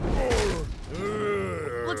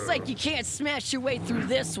 Looks like you can't smash your way through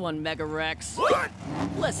this one, WREX. What?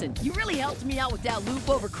 Listen, you really helped me out with that loop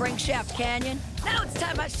over Crankshaft Canyon. Now it's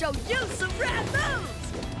time I show you some rad moves!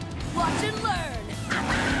 Watch and learn!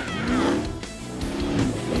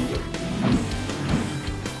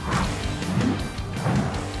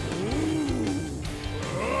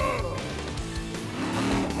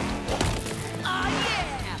 Oh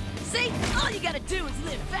yeah! See? All you gotta do is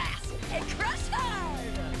live fast and crush hard!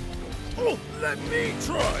 Oh, let me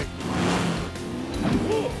try!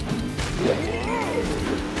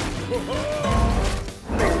 Now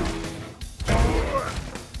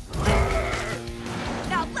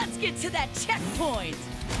let's get to that checkpoint.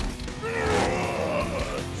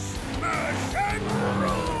 Smash and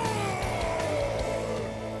roll!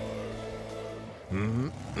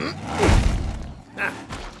 Ah,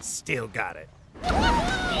 still got it.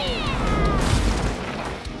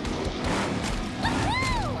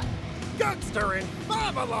 Gunkster and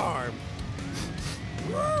 5 alarm!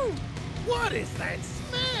 Woo! What is that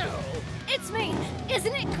smell? It's me!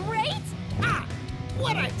 Isn't it great? Ah!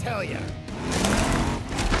 What'd I tell ya?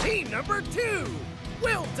 Team number 2!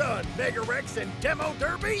 Well done, Mega REX and Demo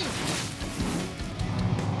Derby!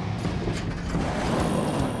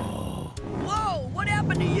 Whoa, what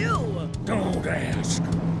happened to you? Don't ask.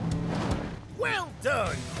 Well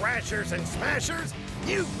done, Crashers and Smashers!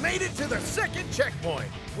 You've made it to the second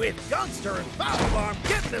checkpoint, with Gunkster and 5 alarm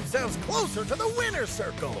getting themselves closer to the winner's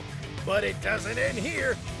circle. But it doesn't end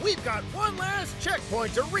here. We've got one last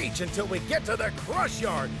checkpoint to reach until we get to the Crush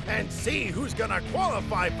Yard and see who's gonna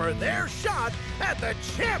qualify for their shot at the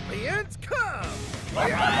Champions Cup.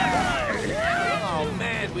 Oh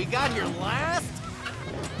man, we got here last?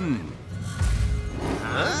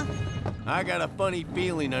 Huh? I got a funny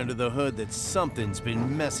feeling under the hood that something's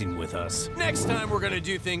been messing with us. Next time we're gonna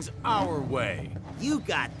do things our way. You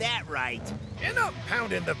got that right. Enough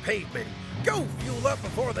pounding the pavement. Go fuel up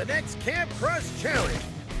before the next Camp Crush Challenge.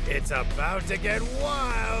 It's about to get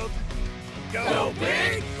wild. Go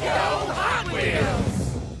big, go Hot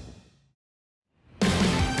Wheels!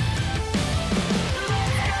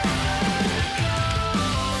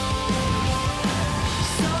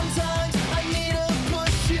 Sometimes I need a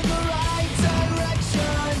push in the right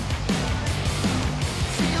direction.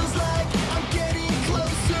 Feels like I'm getting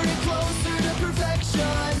closer and closer to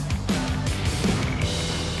perfection.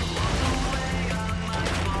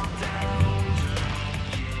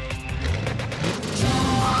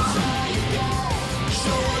 Show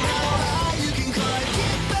 'em how high you can climb.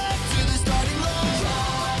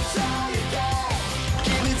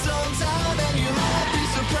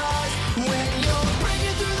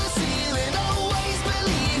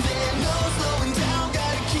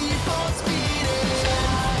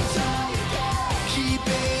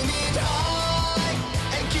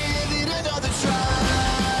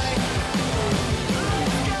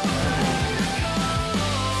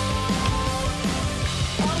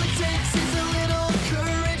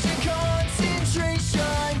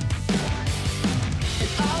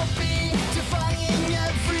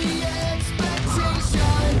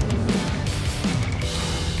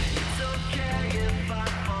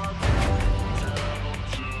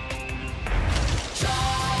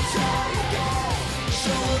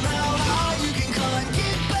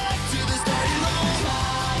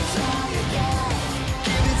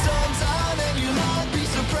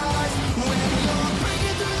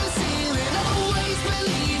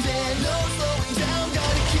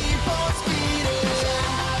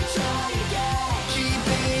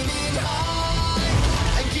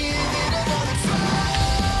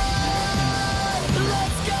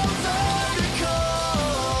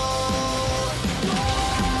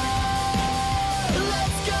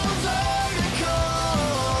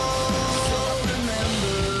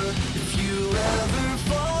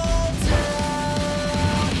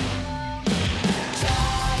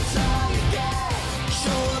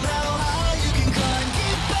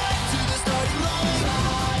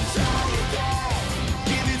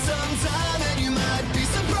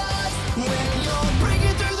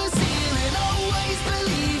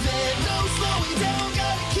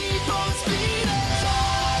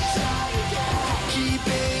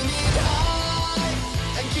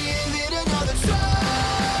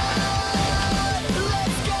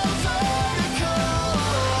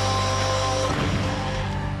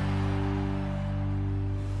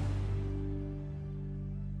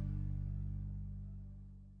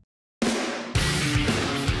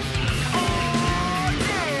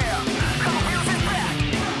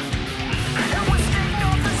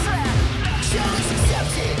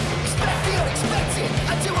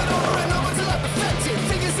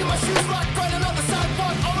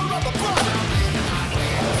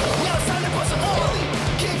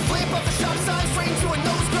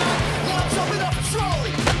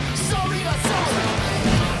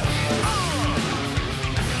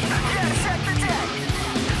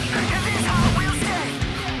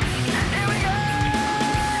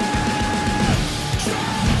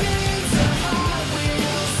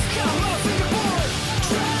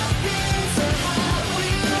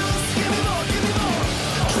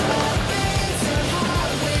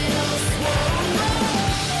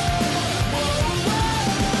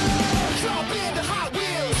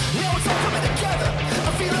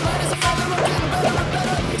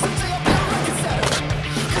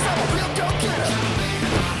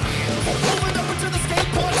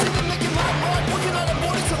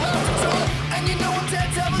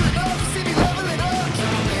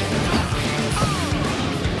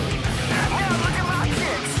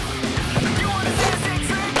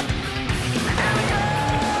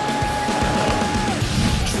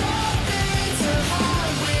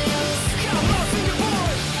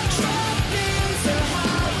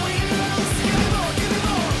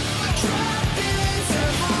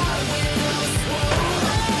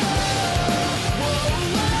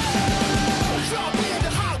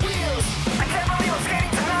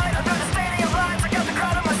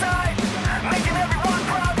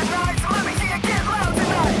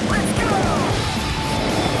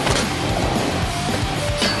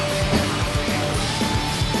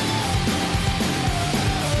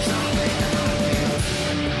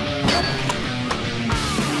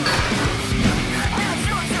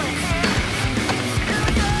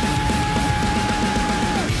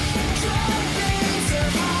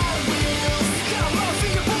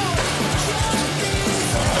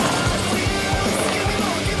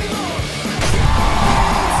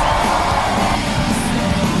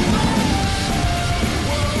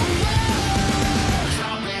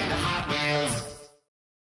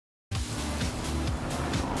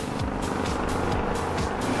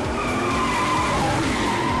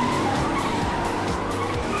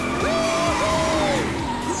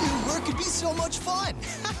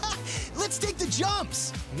 Let's take the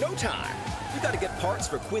jumps! No time. We gotta get parts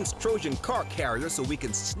for Quinn's Trojan car carrier so we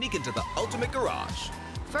can sneak into the ultimate garage.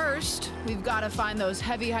 First, we've got to find those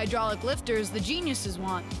heavy hydraulic lifters the geniuses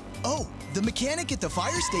want. Oh, the mechanic at the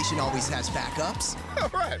fire station always has backups. All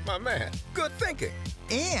right, my man. Good thinking.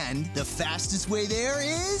 And the fastest way there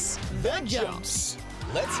is... the jumps.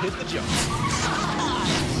 Let's hit the jumps.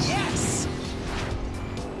 Yes!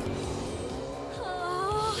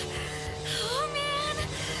 Oh man,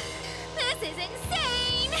 this is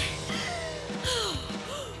insane!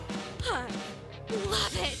 I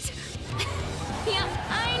love it. Yeah,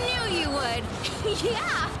 I knew you would.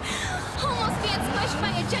 Yeah, almost being squished by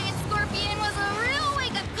a giant scorpion was a real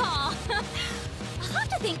wake-up call. I'll have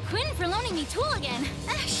to thank Quinn for loaning me Tool again.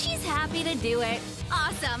 She's happy to do it.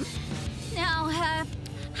 Awesome. Now,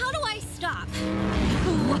 how do I stop?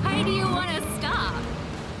 Why do you want to stop?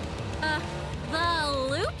 The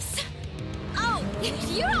loops? Oh,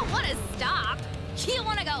 you don't want to stop. You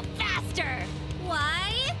want to go faster.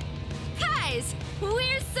 Why? 'Cause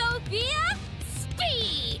we're Sophia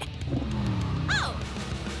Speed. Oh,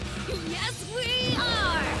 yes we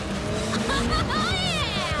are.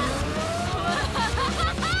 Yeah.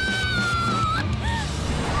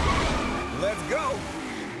 Let's go.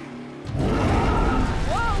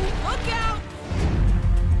 Whoa, look out!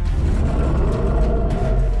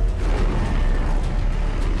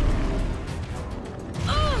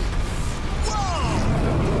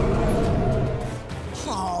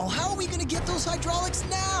 Oh, how are we gonna get those hydraulics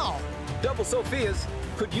now? Double Sophia's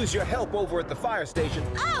could use your help over at the fire station.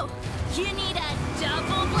 Oh, you need a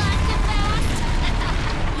double blasted fast?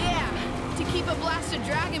 Yeah, to keep a blasted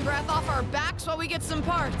dragon breath off our backs while we get some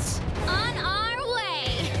parts. On our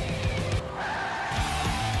way.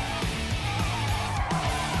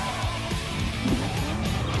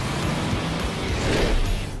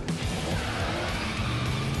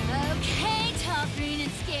 Okay, tall, green,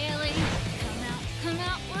 and scaly. Come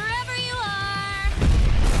out, wherever you are.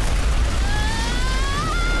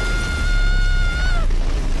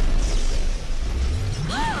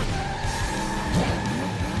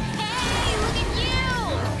 Hey, look at you!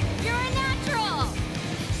 You're a natural!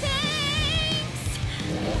 Thanks!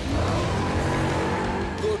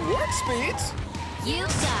 Good work, Speeds. You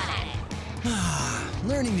got it.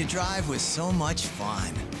 Learning to drive was so much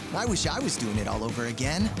fun. I wish I was doing it all over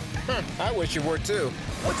again. I wish you were too.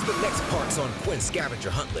 What's the next parts on Quinn's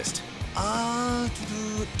scavenger hunt list?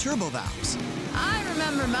 Turbo valves. I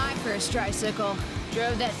remember my first tricycle.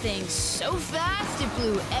 Drove that thing so fast it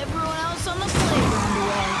blew everyone else on the playground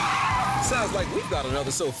away. Sounds like we've got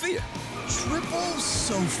another Sophia. Triple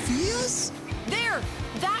Sophias? There!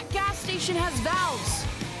 That gas station has valves.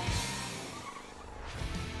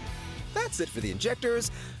 That's it for the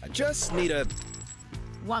injectors. I just need a...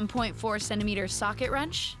 1.4 centimeter socket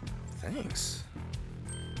wrench. Thanks.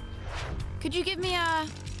 Could you give me a...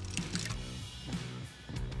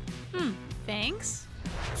 thanks.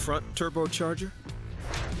 Front turbocharger?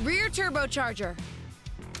 Rear turbocharger.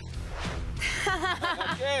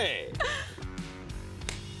 Okay.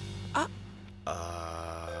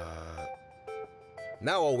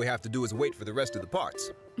 Now all we have to do is wait for the rest of the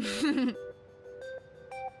parts.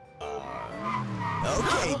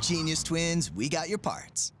 Okay, Genius Twins, we got your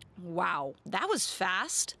parts. Wow, that was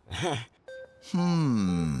fast.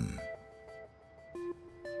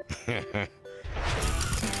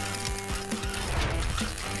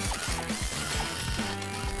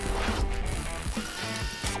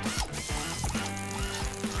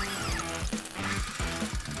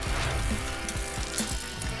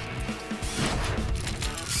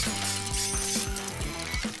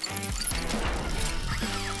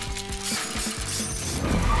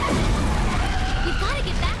 We've got to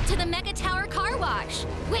get back to the Mega Tower car wash.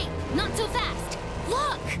 Wait, not so fast.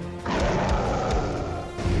 Look!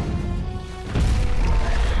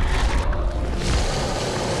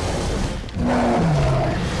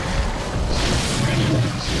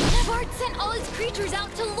 Navard sent all his creatures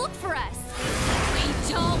out to look for us. We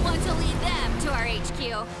don't want to lead them to our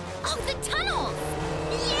HQ. Oh, the tunnels!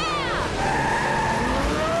 Yeah!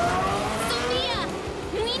 Sophia,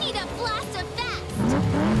 we need a blast of fast.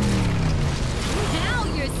 Now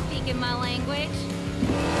you're speaking my language.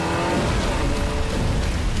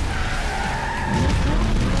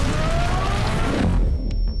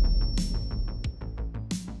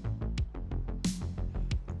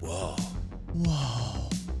 Whoa. Whoa.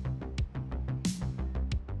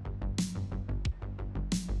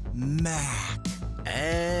 Mac.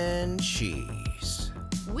 And cheese.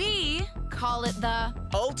 We call it the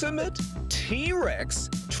Ultimate T-Rex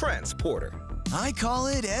Transporter. I call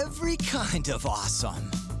it every kind of awesome.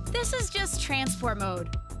 This is just transport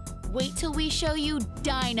mode. wait till we show you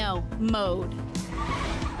Dino mode.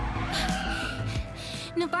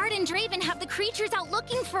 Navard and Draven have the creatures out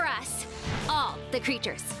looking for us. All the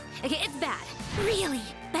creatures. Okay, it's bad. Really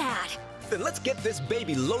bad. Then let's get this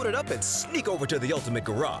baby loaded up and sneak over to the ultimate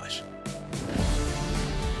garage.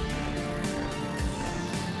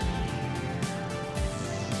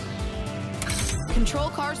 Control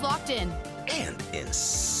car's locked in. And in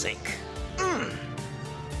sync.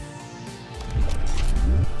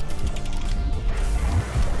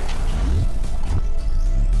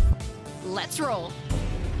 Let's roll.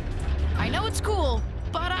 I know it's cool,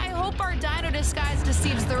 but I hope our dino disguise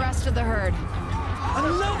deceives the rest of the herd.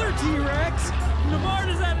 Another T-Rex! Navard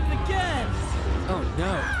is at it again! Oh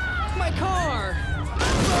no. My car!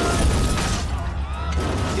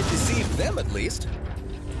 It deceived them at least.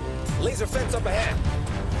 Laser fence up ahead.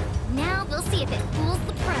 Now we'll see if it fools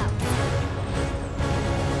the pros.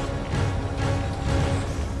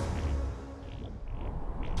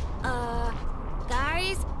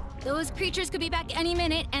 Guys, those creatures could be back any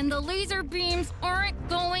minute, and the laser beams aren't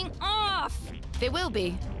going off. They will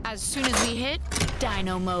be, as soon as we hit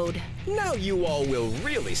Dino mode. Now you all will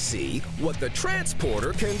really see what the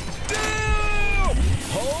transporter can do!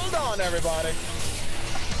 Hold on, everybody.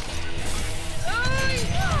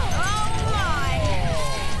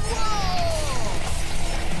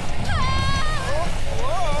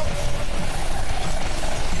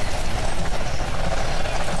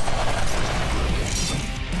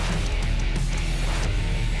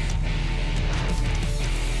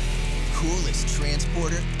 Coolest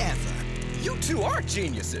transporter ever. You two are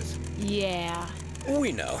geniuses. Yeah.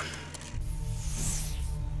 We know.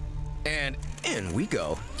 And in we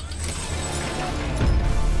go.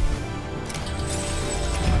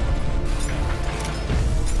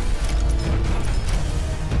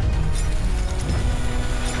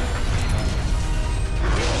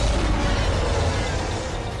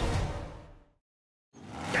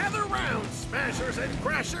 Gather round, Smashers and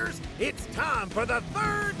Crashers. It's time for the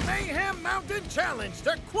third Mayhem Mountain Challenge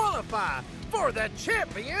to qualify for the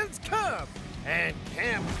Champions Cup. And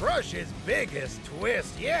Camp Crush's biggest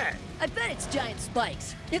twist yet. I bet it's giant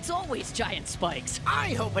spikes. It's always giant spikes.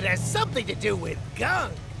 I hope it has something to do with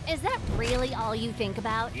gunk. Is that really all you think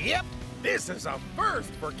about? Yep, this is a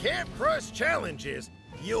first for Camp Crush challenges.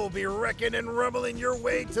 You'll be wrecking and rumbling your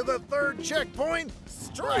way to the third checkpoint,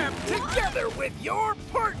 strapped together with your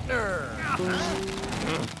partner.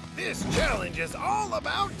 This challenge is all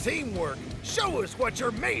about teamwork. Show us what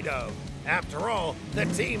you're made of. After all, the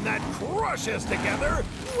team that crushes together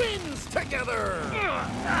wins together.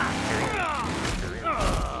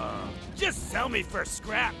 Just sell me for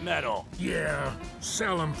scrap metal. Yeah,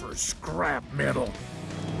 sell them for scrap metal.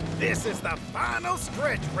 This is the final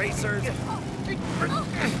stretch, racers.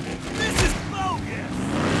 This is bogus.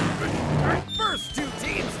 First two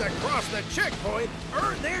teams to cross the checkpoint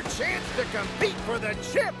earn their chance to compete for the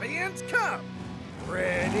Champions Cup.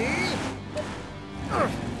 Ready?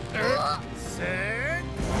 Set,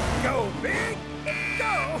 go big,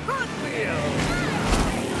 go Hot Wheels!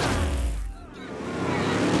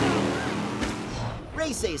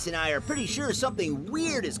 Race Ace and I are pretty sure something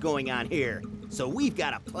weird is going on here, so we've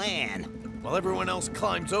got a plan. While everyone else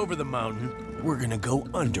climbs over the mountain, we're gonna go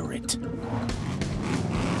under it.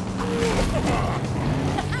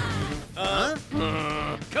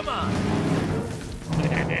 Come on.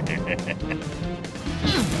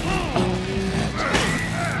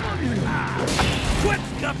 Quit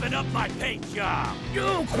scuffing up my paint job!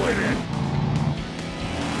 You quit it!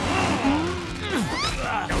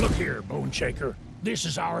 Now look here, Bone Shaker. This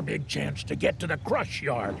is our big chance to get to the crush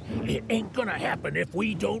yard. It ain't gonna happen if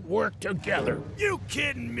we don't work together. You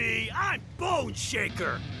kidding me? I'm Bone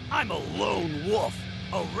Shaker. I'm a lone wolf.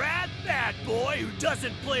 A rad bad boy who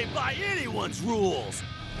doesn't play by anyone's rules.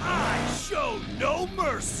 I show no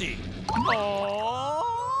mercy. Aww.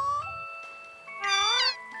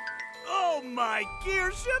 Oh, my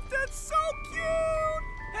gear shift, that's so cute!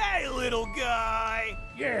 Hey, little guy!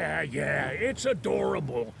 Yeah, it's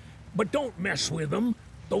adorable. But don't mess with them.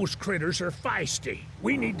 Those critters are feisty.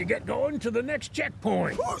 We need to get going to the next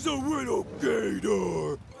checkpoint. Who's a little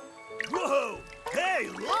gator? Whoa! Hey,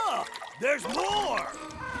 look! There's more!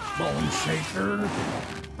 Bone Shaker,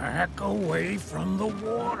 back away from the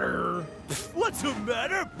water. What's the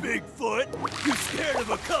matter, Bigfoot? You scared of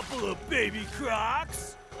a couple of baby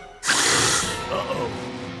crocs? Uh-oh.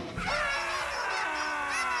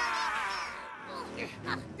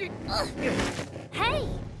 Hey,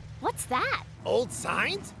 what's that? Old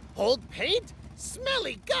signs? Old paint?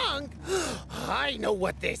 Smelly gunk? I know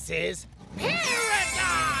what this is. Paradise!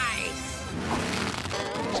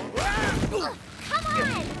 Come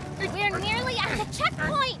on! The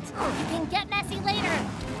checkpoint! You can get messy later.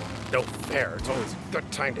 No fair. It's always a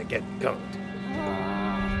good time to get gunked.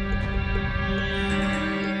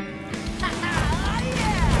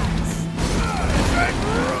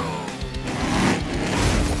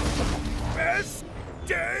 Best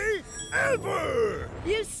day ever!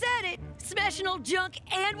 You said it! Smashing old junk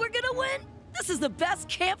and we're gonna win? This is the best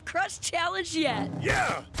Camp Crush challenge yet!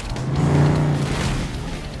 Yeah!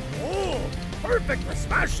 Oh, perfect for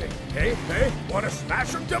smashing! Hey, wanna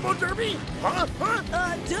smash him, Demo Derby? Huh?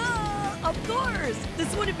 Duh! Of course!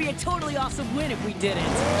 This wouldn't be a totally awesome win if we did it!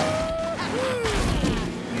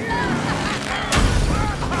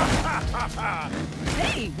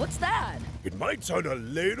 Hey, what's that? It might sound a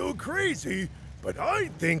little crazy, but I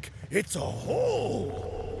think it's a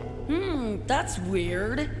hole. That's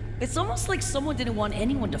weird. It's almost like someone didn't want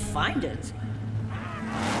anyone to find it.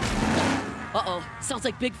 Uh-oh, sounds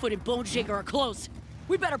like Bigfoot and Bone Shaker are close.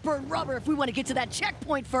 We better burn rubber if we want to get to that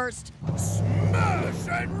checkpoint first. Smash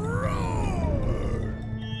and roar!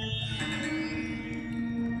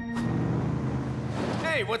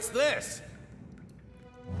 Hey, what's this?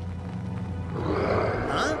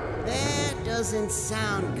 Huh? That doesn't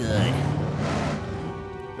sound good.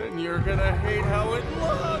 Then you're gonna hate how it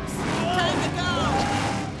looks. Time to go!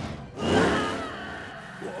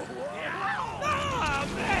 Ah,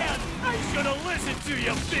 man! I should have listened to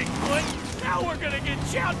you, Bigfoot! Now we're gonna get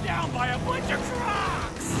chowed down by a bunch of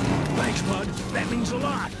crocs! Thanks, bud. That means a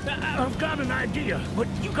lot. I've got an idea, but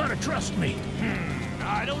you gotta trust me.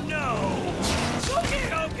 I don't know.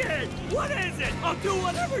 Okay. What is it? I'll do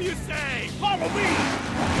whatever you say. Follow me!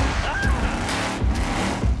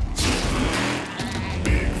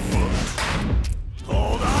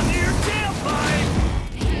 Hold on to your tailpipe!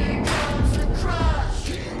 Here comes the crush!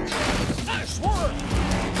 Swerve!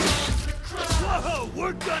 Whoa,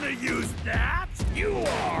 we're gonna use that? You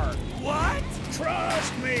are! What?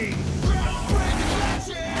 Trust me!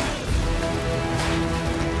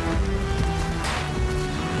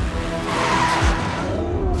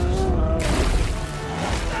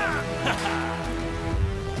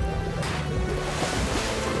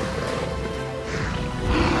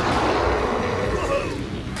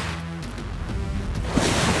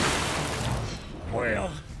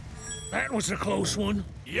 Well, that was a close one.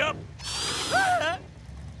 Yep.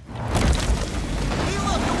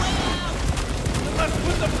 Let's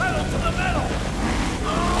put the pedal to the metal!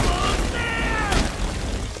 Almost there!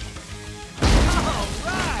 All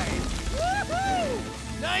right!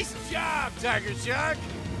 Woohoo! Nice job, Tiger Shark!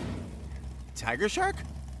 Tiger Shark?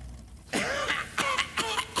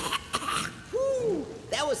 Whew,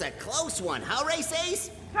 that was a close one, huh, Race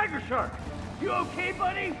Ace? Tiger Shark, you okay,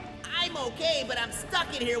 buddy? I'm okay, but I'm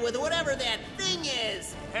stuck in here with whatever that thing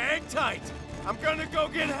is. Hang tight. I'm gonna go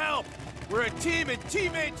get help. We're a team and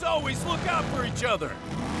teammates always look out for each other.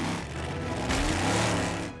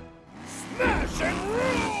 Smash and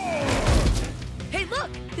roar! Hey, look!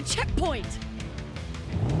 The checkpoint!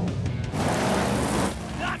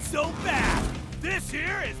 Not so bad. This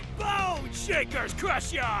here is Bone Shaker's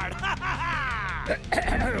Crush Yard.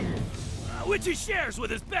 Which he shares with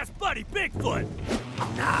his best buddy, Bigfoot.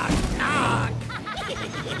 Knock, knock!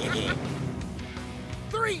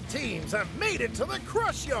 3 teams have made it to the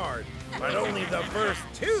Crush Yard, but only the first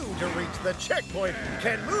 2 to reach the checkpoint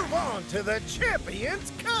can move on to the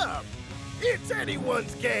Champions Cup. It's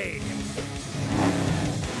anyone's game.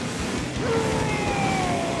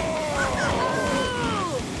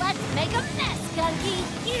 Let's make a mess, Gunky!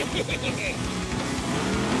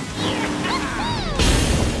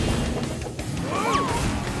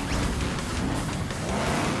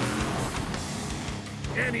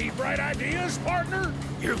 Any bright ideas, partner?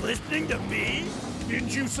 You're listening to me?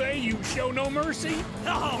 Didn't you say you show no mercy?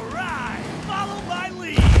 All right, follow my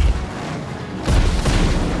lead.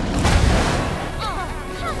 Oh,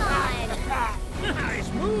 come on!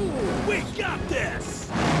 Nice move! We got this.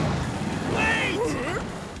 Wait!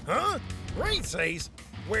 Huh? Race Ace,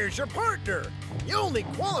 where's your partner? You only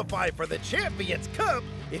qualify for the Champions Cup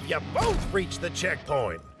if you both reach the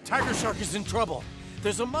checkpoint. Tiger Shark is in trouble.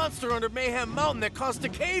 There's a monster under Mayhem Mountain that caused a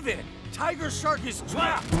cave-in. Tiger Shark is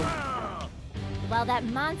trapped. Well, that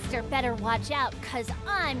monster better watch out, cause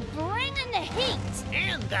I'm bringing the heat!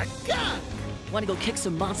 And the gun! Wanna go kick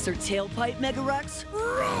some monster tailpipe, WREX?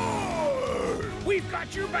 Roar! We've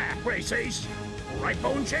got your back, Race Ace. Right,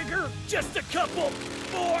 Bone Shaker? Just a couple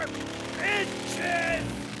more inches.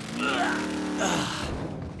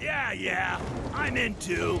 Yeah, I'm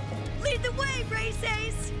into. Lead the way, Race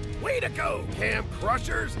Ace! Way to go, Camp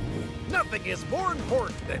Crushers! Nothing is more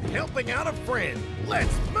important than helping out a friend.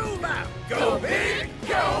 Let's move out! Go big,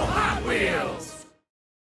 go Hot Wheels!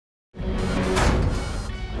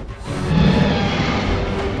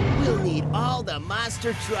 all the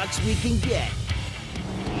monster trucks we can get.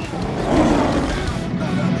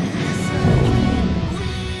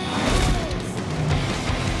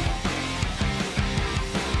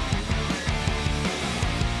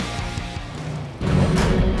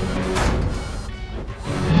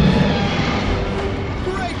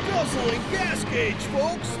 Gas gauge,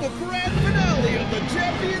 folks! The grand finale of the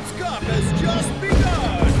Champions Cup has just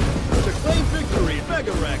begun! To claim victory,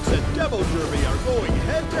 WREX and Demo Derby are going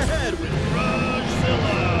head-to-head with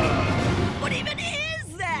Rushzilla! What even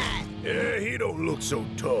is that? Yeah, he don't look so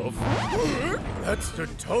tough. That's the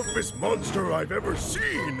toughest monster I've ever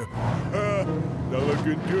seen. Not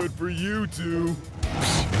looking good for you two.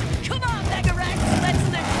 Come on, WREX! Let's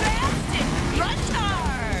live fast and rush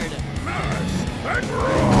hard! Smash and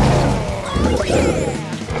roll! Oh, yeah!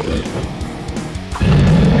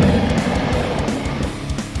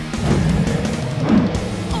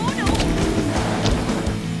 Oh, no!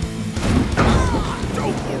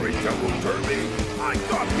 Don't worry, Double Derby. I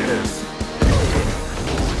got this.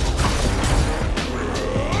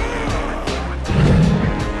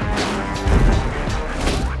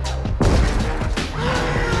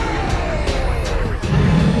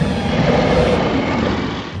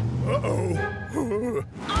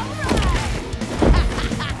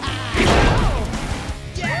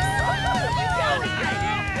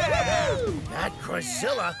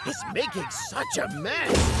 Rushzilla is making such a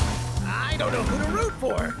mess. I don't know who to root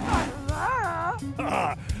for.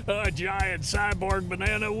 A giant cyborg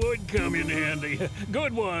banana would come in handy.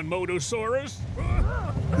 Good one, Motosaurus.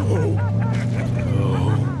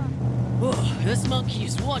 Oh, this monkey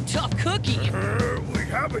is one tough cookie. We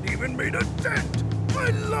haven't even made a dent. I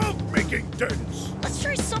love making dents. Let's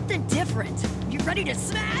try something different. You ready to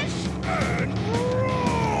smash? And roll!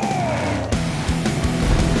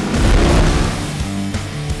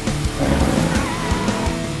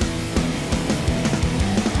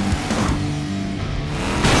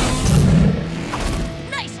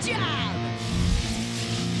 Nice job!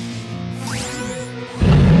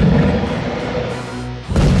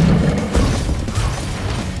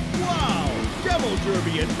 Wow! Demo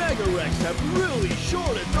Derby and WREX have really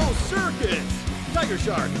shorted those circuits! Tiger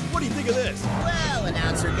Shark, what do you think of this? Well,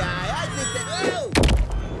 announcer guy, I think that...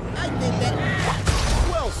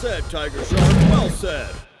 Well said, Tiger Shark, well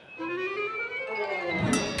said!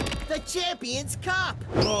 The Champions Cup!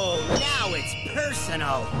 Oh, now it's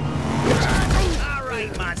personal! All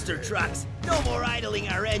right, monster trucks, no more idling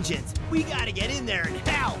our engines. We gotta get in there and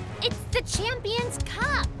help! It's the Champions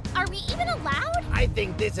Cup. Are we even allowed? I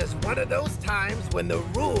think this is one of those times when the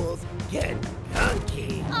rules get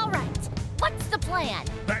gunky. All right. What's the plan?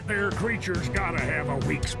 That there creature's gotta have a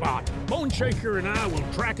weak spot. Bone Shaker and I will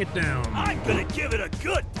track it down. I'm gonna give it a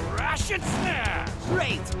good thrash and smash!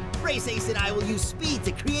 Great! Race Ace and I will use speed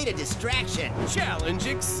to create a distraction. Challenge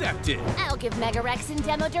accepted. I'll give WREX and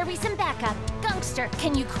Demo Derby some backup. Gunkster,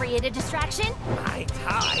 can you create a distraction? My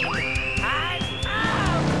time.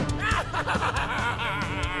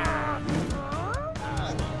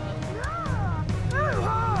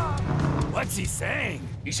 What's he saying?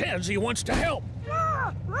 He says he wants to help.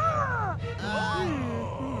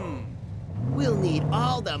 We'll need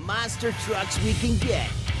all the monster trucks we can get.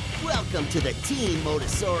 Welcome to the team,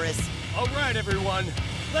 Motosaurus. All right, everyone.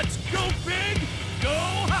 Let's go big, go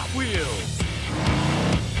Hot Wheels!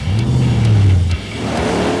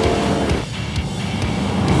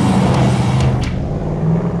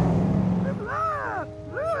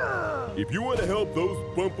 If you want to help those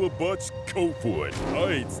bumper butts, go for it.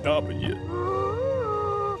 I ain't stopping you.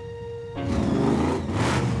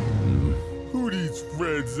 Who needs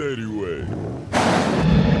friends anyway?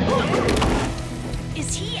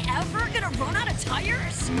 Is he ever gonna run out of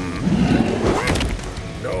tires?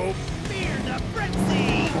 No. Fear the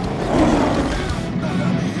frenzy!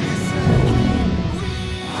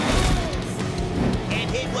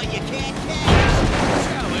 Can't hit what you can't catch!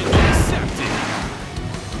 Challenge accepted.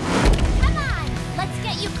 Come on, let's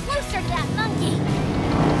get you closer to that monkey.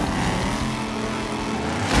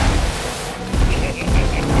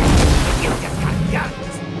 You just got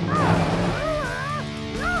gunked!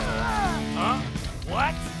 Huh?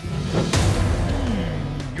 What?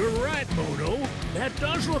 You're right, Moto. That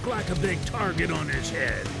does look like a big target on his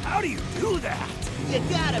head. How do you do that? You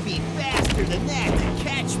gotta be faster than that to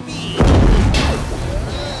catch me!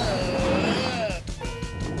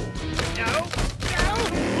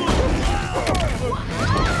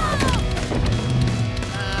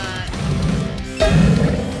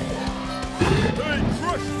 Hey,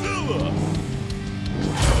 Rushzilla!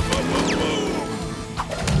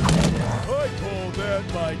 I call that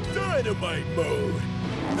my dynamite mode.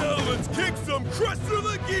 Now let's kick some crust to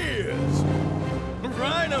the gears!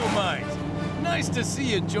 Rhinomite! Nice to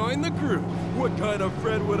see you join the group. What kind of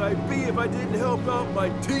friend would I be if I didn't help out my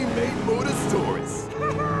teammate Motosaurus?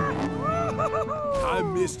 I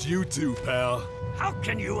missed you too, pal. How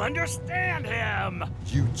can you understand him?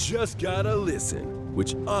 You just gotta listen,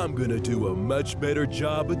 which I'm gonna do a much better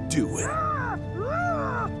job of doing.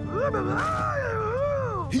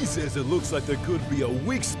 He says it looks like there could be a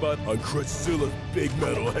weak spot on Crutchilla's big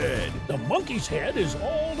metal head. The monkey's head is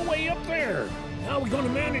all the way up there. How are we gonna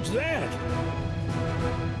manage that?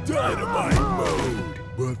 Dynamite mode!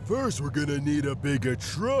 But first we're gonna need a bigger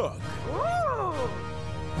truck.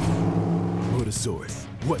 Motosaurus,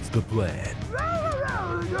 what's the plan?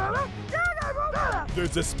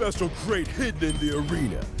 There's a special crate hidden in the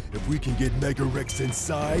arena. If we can get Mega Rex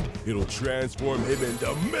inside, it'll transform him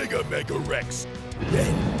into Mega Rex.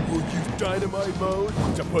 Then we'll use Dynamite mode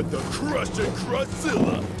to put the crush in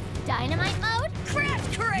Crutchilla. Dynamite mode?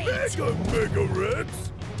 Crash crate! Mega Rex?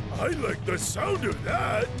 I like the sound of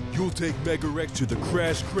that. You'll take Mega Rex to the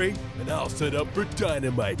crash crate, and I'll set up for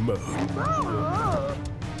Dynamite mode.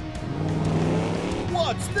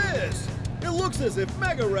 What's this? It looks as if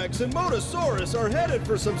Mega Rex and Motosaurus are headed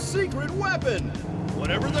for some secret weapon.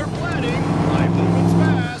 Whatever they're planning, I'm moving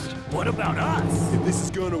fast. What about us? If this is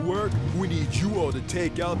gonna work, we need you all to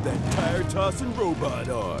take out that tire-tossing robot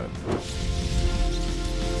arm.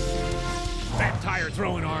 That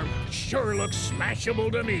tire-throwing arm sure looks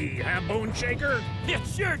smashable to me, huh, Bone Shaker? It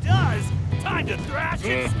sure does. Time to thrash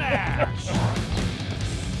and smash.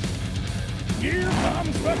 Here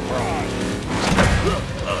comes the crush.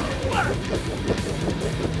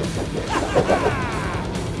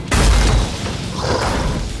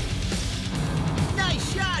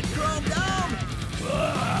 Nice shot, Chrome Dome!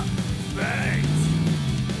 Thanks.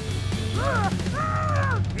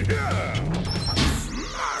 Yeah!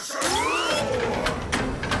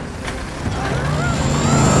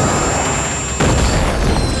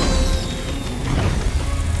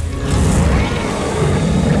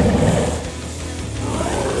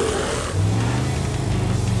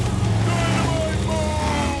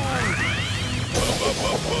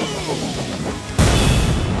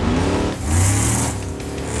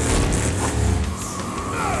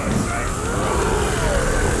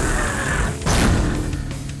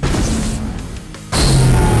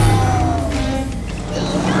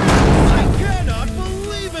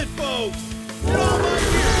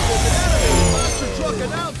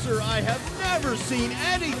 Seen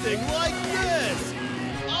anything like this!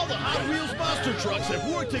 All the Hot Wheels monster trucks have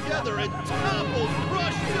worked together and toppled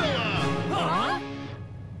Crutchilla!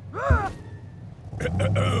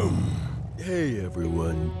 Hey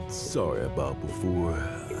everyone, sorry about before.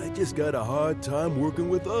 I just got a hard time working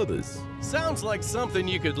with others. Sounds like something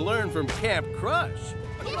you could learn from Camp Crush.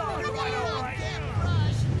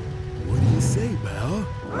 What do you say, pal?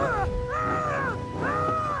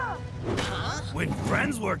 When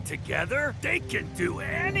friends work together, they can do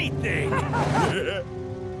anything.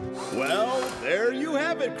 Well, there you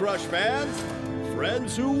have it, Crush fans.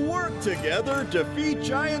 Friends who work together defeat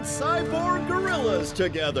giant cyborg gorillas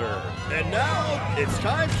together. And now, it's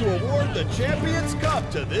time to award the Champions Cup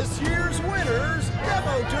to this year's winners,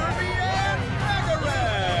 Demo Derby and Mega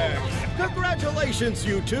Rex. Congratulations,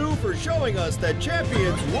 you two, for showing us that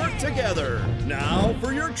champions work together. Now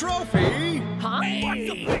for your trophy. Huh? What's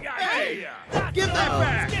the big idea? Give that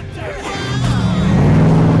back!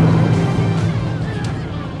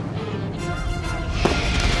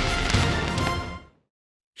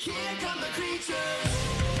 Here come the creatures.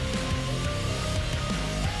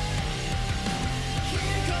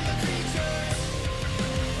 Here come the creatures.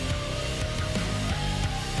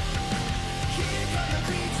 Here come the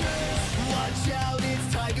creatures. Watch out, it's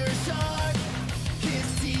Tiger Shark. His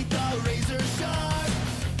teeth are razor sharp.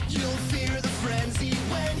 You'll fear the frenzy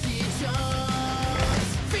when he jumps.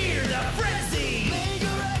 Fear the frenzy!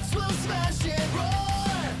 Mega Rex will smash and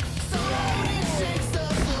roar. So loud it shakes the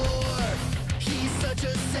floor. He's such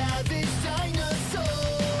a savage dinosaur.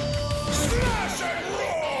 Smash and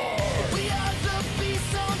roar! We are the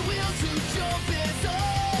beasts on wheels who jump and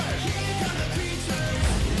soar. Here come the creatures.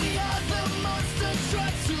 We are the monster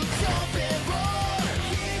trucks who jump and roar.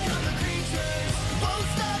 Here come the creatures.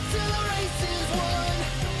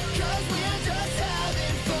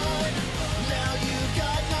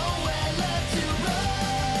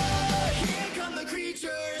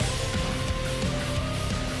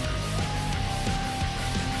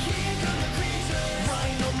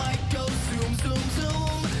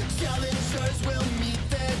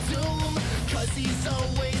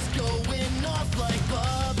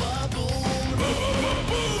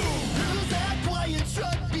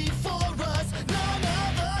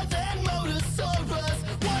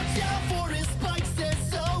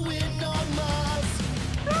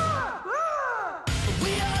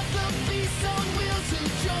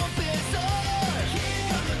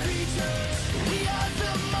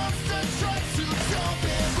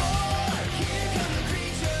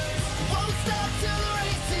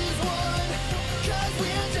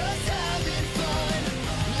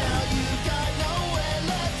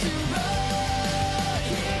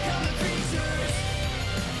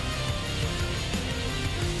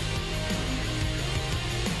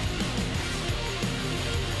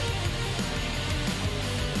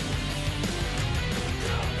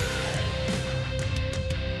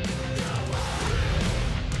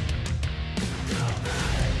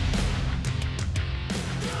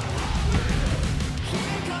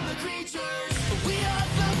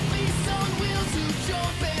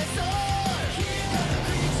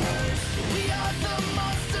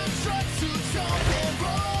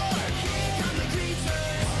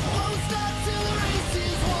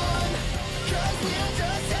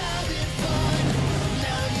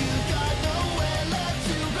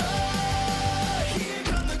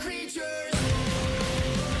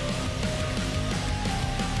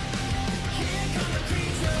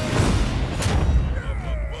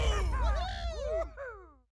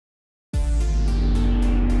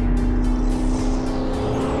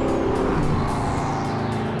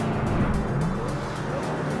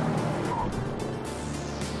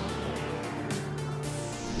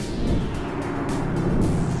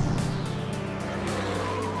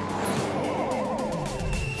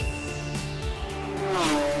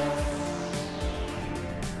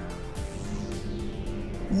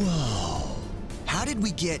 did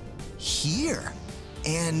we get here?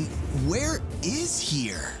 And where is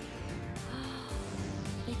here?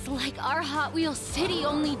 It's like our Hot Wheels City,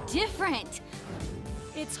 only different.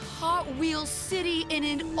 It's Hot Wheels City in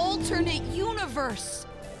an alternate universe.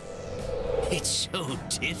 It's so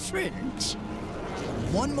different.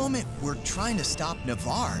 One moment we're trying to stop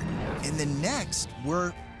Navard, and the next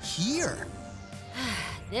we're here.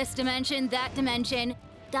 This dimension, that dimension,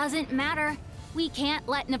 doesn't matter. We can't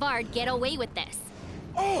let Navard get away with this.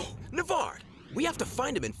 Oh, Navard! We have to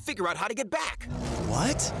find him and figure out how to get back.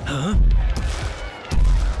 What? Huh?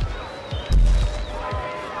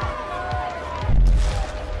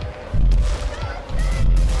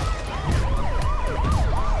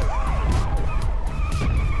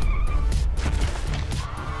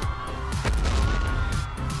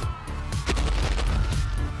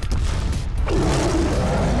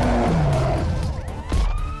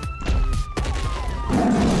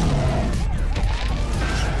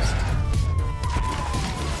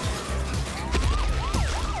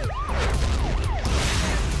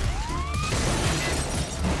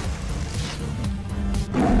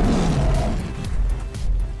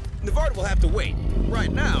 Navard will have to wait.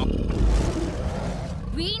 Right now.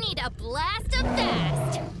 We need a blast of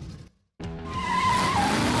fast.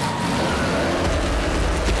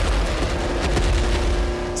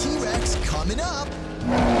 T-Rex coming up.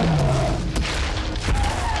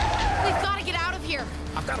 We've got to get out of here.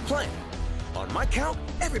 I've got a plan. On my count,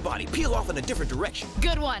 everybody peel off in a different direction.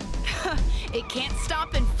 Good one. It can't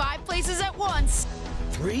stop in 5 places at once.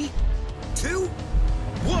 3, 2,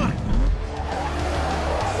 1.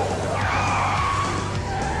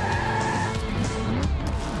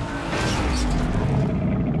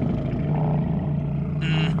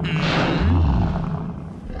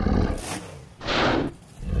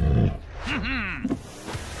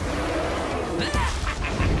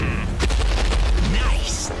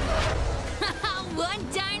 Nice. One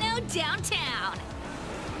dino downtown.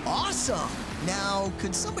 Awesome. Now,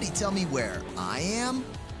 could somebody tell me where I am?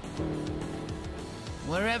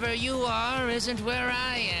 Wherever you are isn't where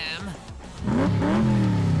I am.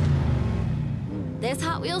 This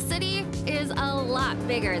Hot Wheels City is a lot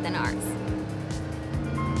bigger than ours.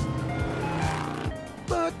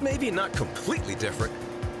 But maybe not completely different.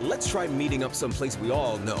 Let's try meeting up someplace we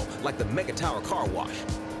all know, like the Mega Tower Car Wash.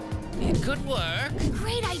 It could work.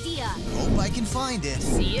 Great idea. Hope I can find it.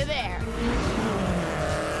 See you there.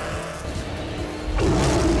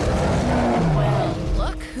 Well,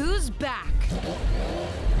 look who's back.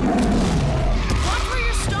 Watch where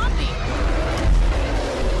you're stomping.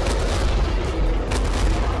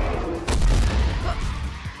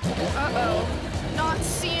 Uh-oh. Not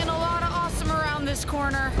seeing a lot of awesome around this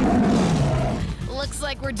corner. Looks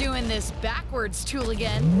like we're doing this backwards,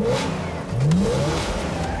 Tooligan.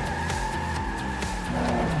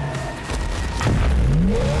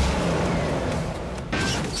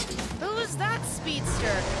 Who's that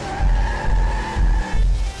speedster?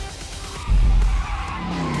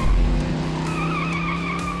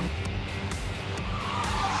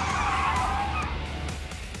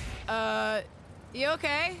 You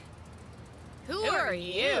okay? Who are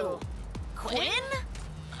you? Quinn?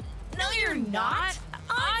 No, you're not.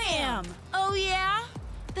 I am. Oh, yeah?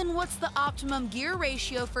 Then what's the optimum gear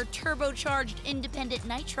ratio for turbocharged independent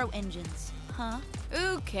nitro engines? Huh?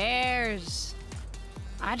 Who cares?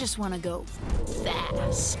 I just want to go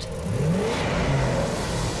fast.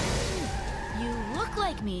 You look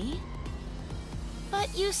like me,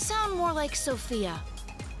 but you sound more like Sophia.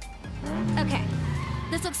 Okay,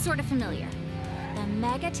 this looks sort of familiar. The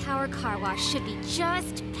Mega Tower Car Wash should be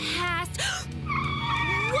just past...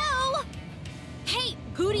 Whoa! Hey,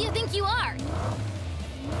 who do you think you are?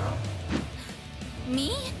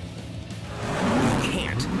 Me?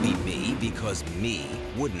 Can't be me, because me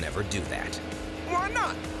would never do that. Why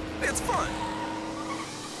not? It's fun.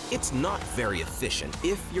 It's not very efficient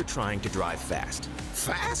if you're trying to drive fast.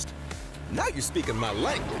 Fast? Now you're speaking my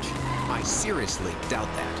language. I seriously doubt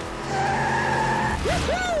that.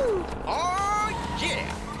 Woohoo! Oh, yeah!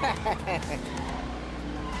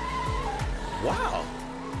 Wow,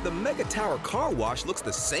 the Mega Tower Car Wash looks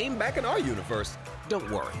the same back in our universe. Don't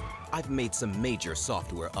worry, I've made some major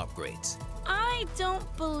software upgrades. I don't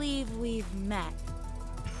believe we've met.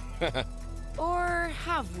 Or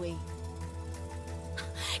have we?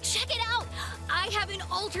 Check it out! I have an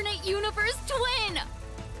alternate universe twin!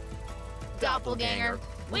 Doppelganger.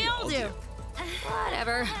 We all do.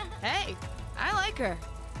 Whatever. Hey, I like her.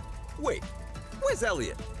 Wait, where's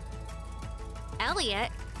Elliot?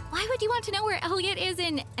 Elliot? Why would you want to know where Elliot is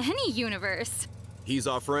in any universe? He's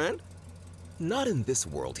our friend? Not in this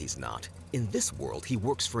world, he's not. In this world, he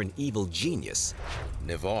works for an evil genius,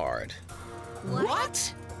 Nivard.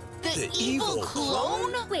 What? The evil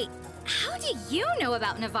clone? Wait, how do you know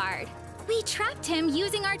about Nivard? We trapped him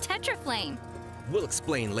using our Tetraflame. We'll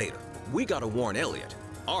explain later. We gotta warn Elliot.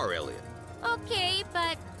 Our Elliot. Okay,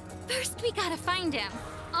 but first we gotta find him.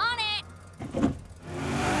 On it!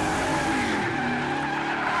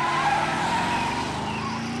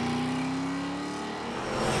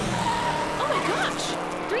 Oh my gosh!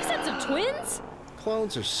 3 sets of twins?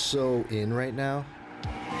 Clones are so in right now.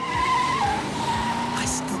 I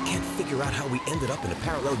still can't figure out how we ended up in a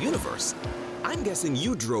parallel universe. I'm guessing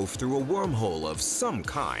you drove through a wormhole of some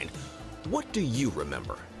kind. What do you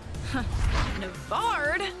remember?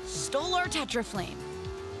 Nivard stole our Tetraflame.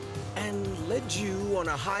 And led you on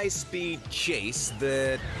a high-speed chase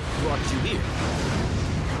that brought you here.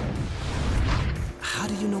 How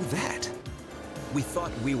do you know that? We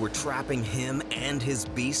thought we were trapping him and his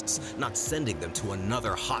beasts, not sending them to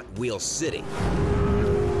another Hot Wheel city.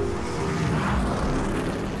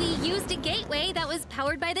 We used a gateway that was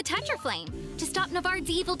powered by the Tetraflame to stop Nivard's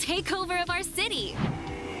evil takeover of our city.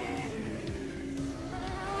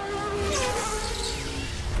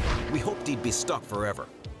 We hoped he'd be stuck forever.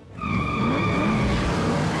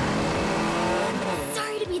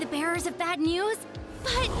 Sorry to be the bearers of bad news,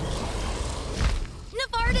 but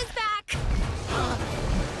Nivard is back!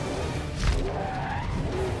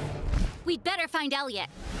 We'd better find Elliot.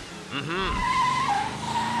 Mm-hmm.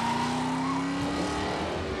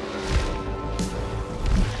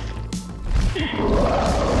 I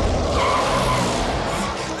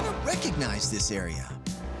kind of recognize this area.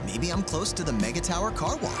 Maybe I'm close to the Mega Tower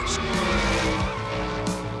car wash.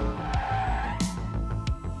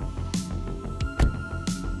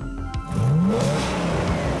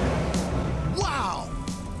 Wow!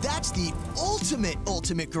 That's the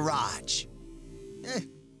ultimate garage.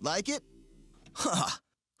 Like it? Huh.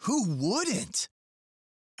 Who wouldn't?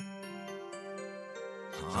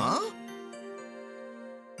 Huh?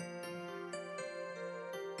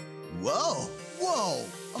 Whoa! Whoa!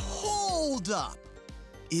 Hold up!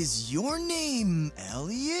 Is your name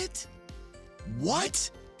Elliot? What?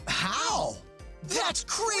 How? That's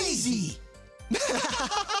crazy!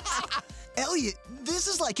 Elliot, this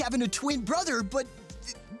is like having a twin brother, but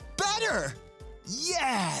better!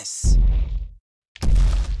 Yes!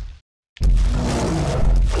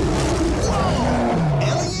 Whoa!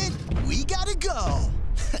 Elliot, we gotta go!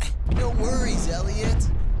 No worries, Elliot.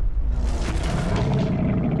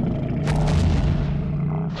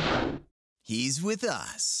 He's with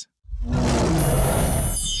us.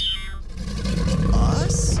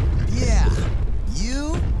 Us? Yeah.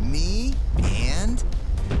 You, me, and...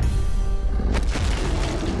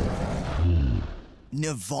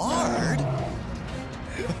 Nivard?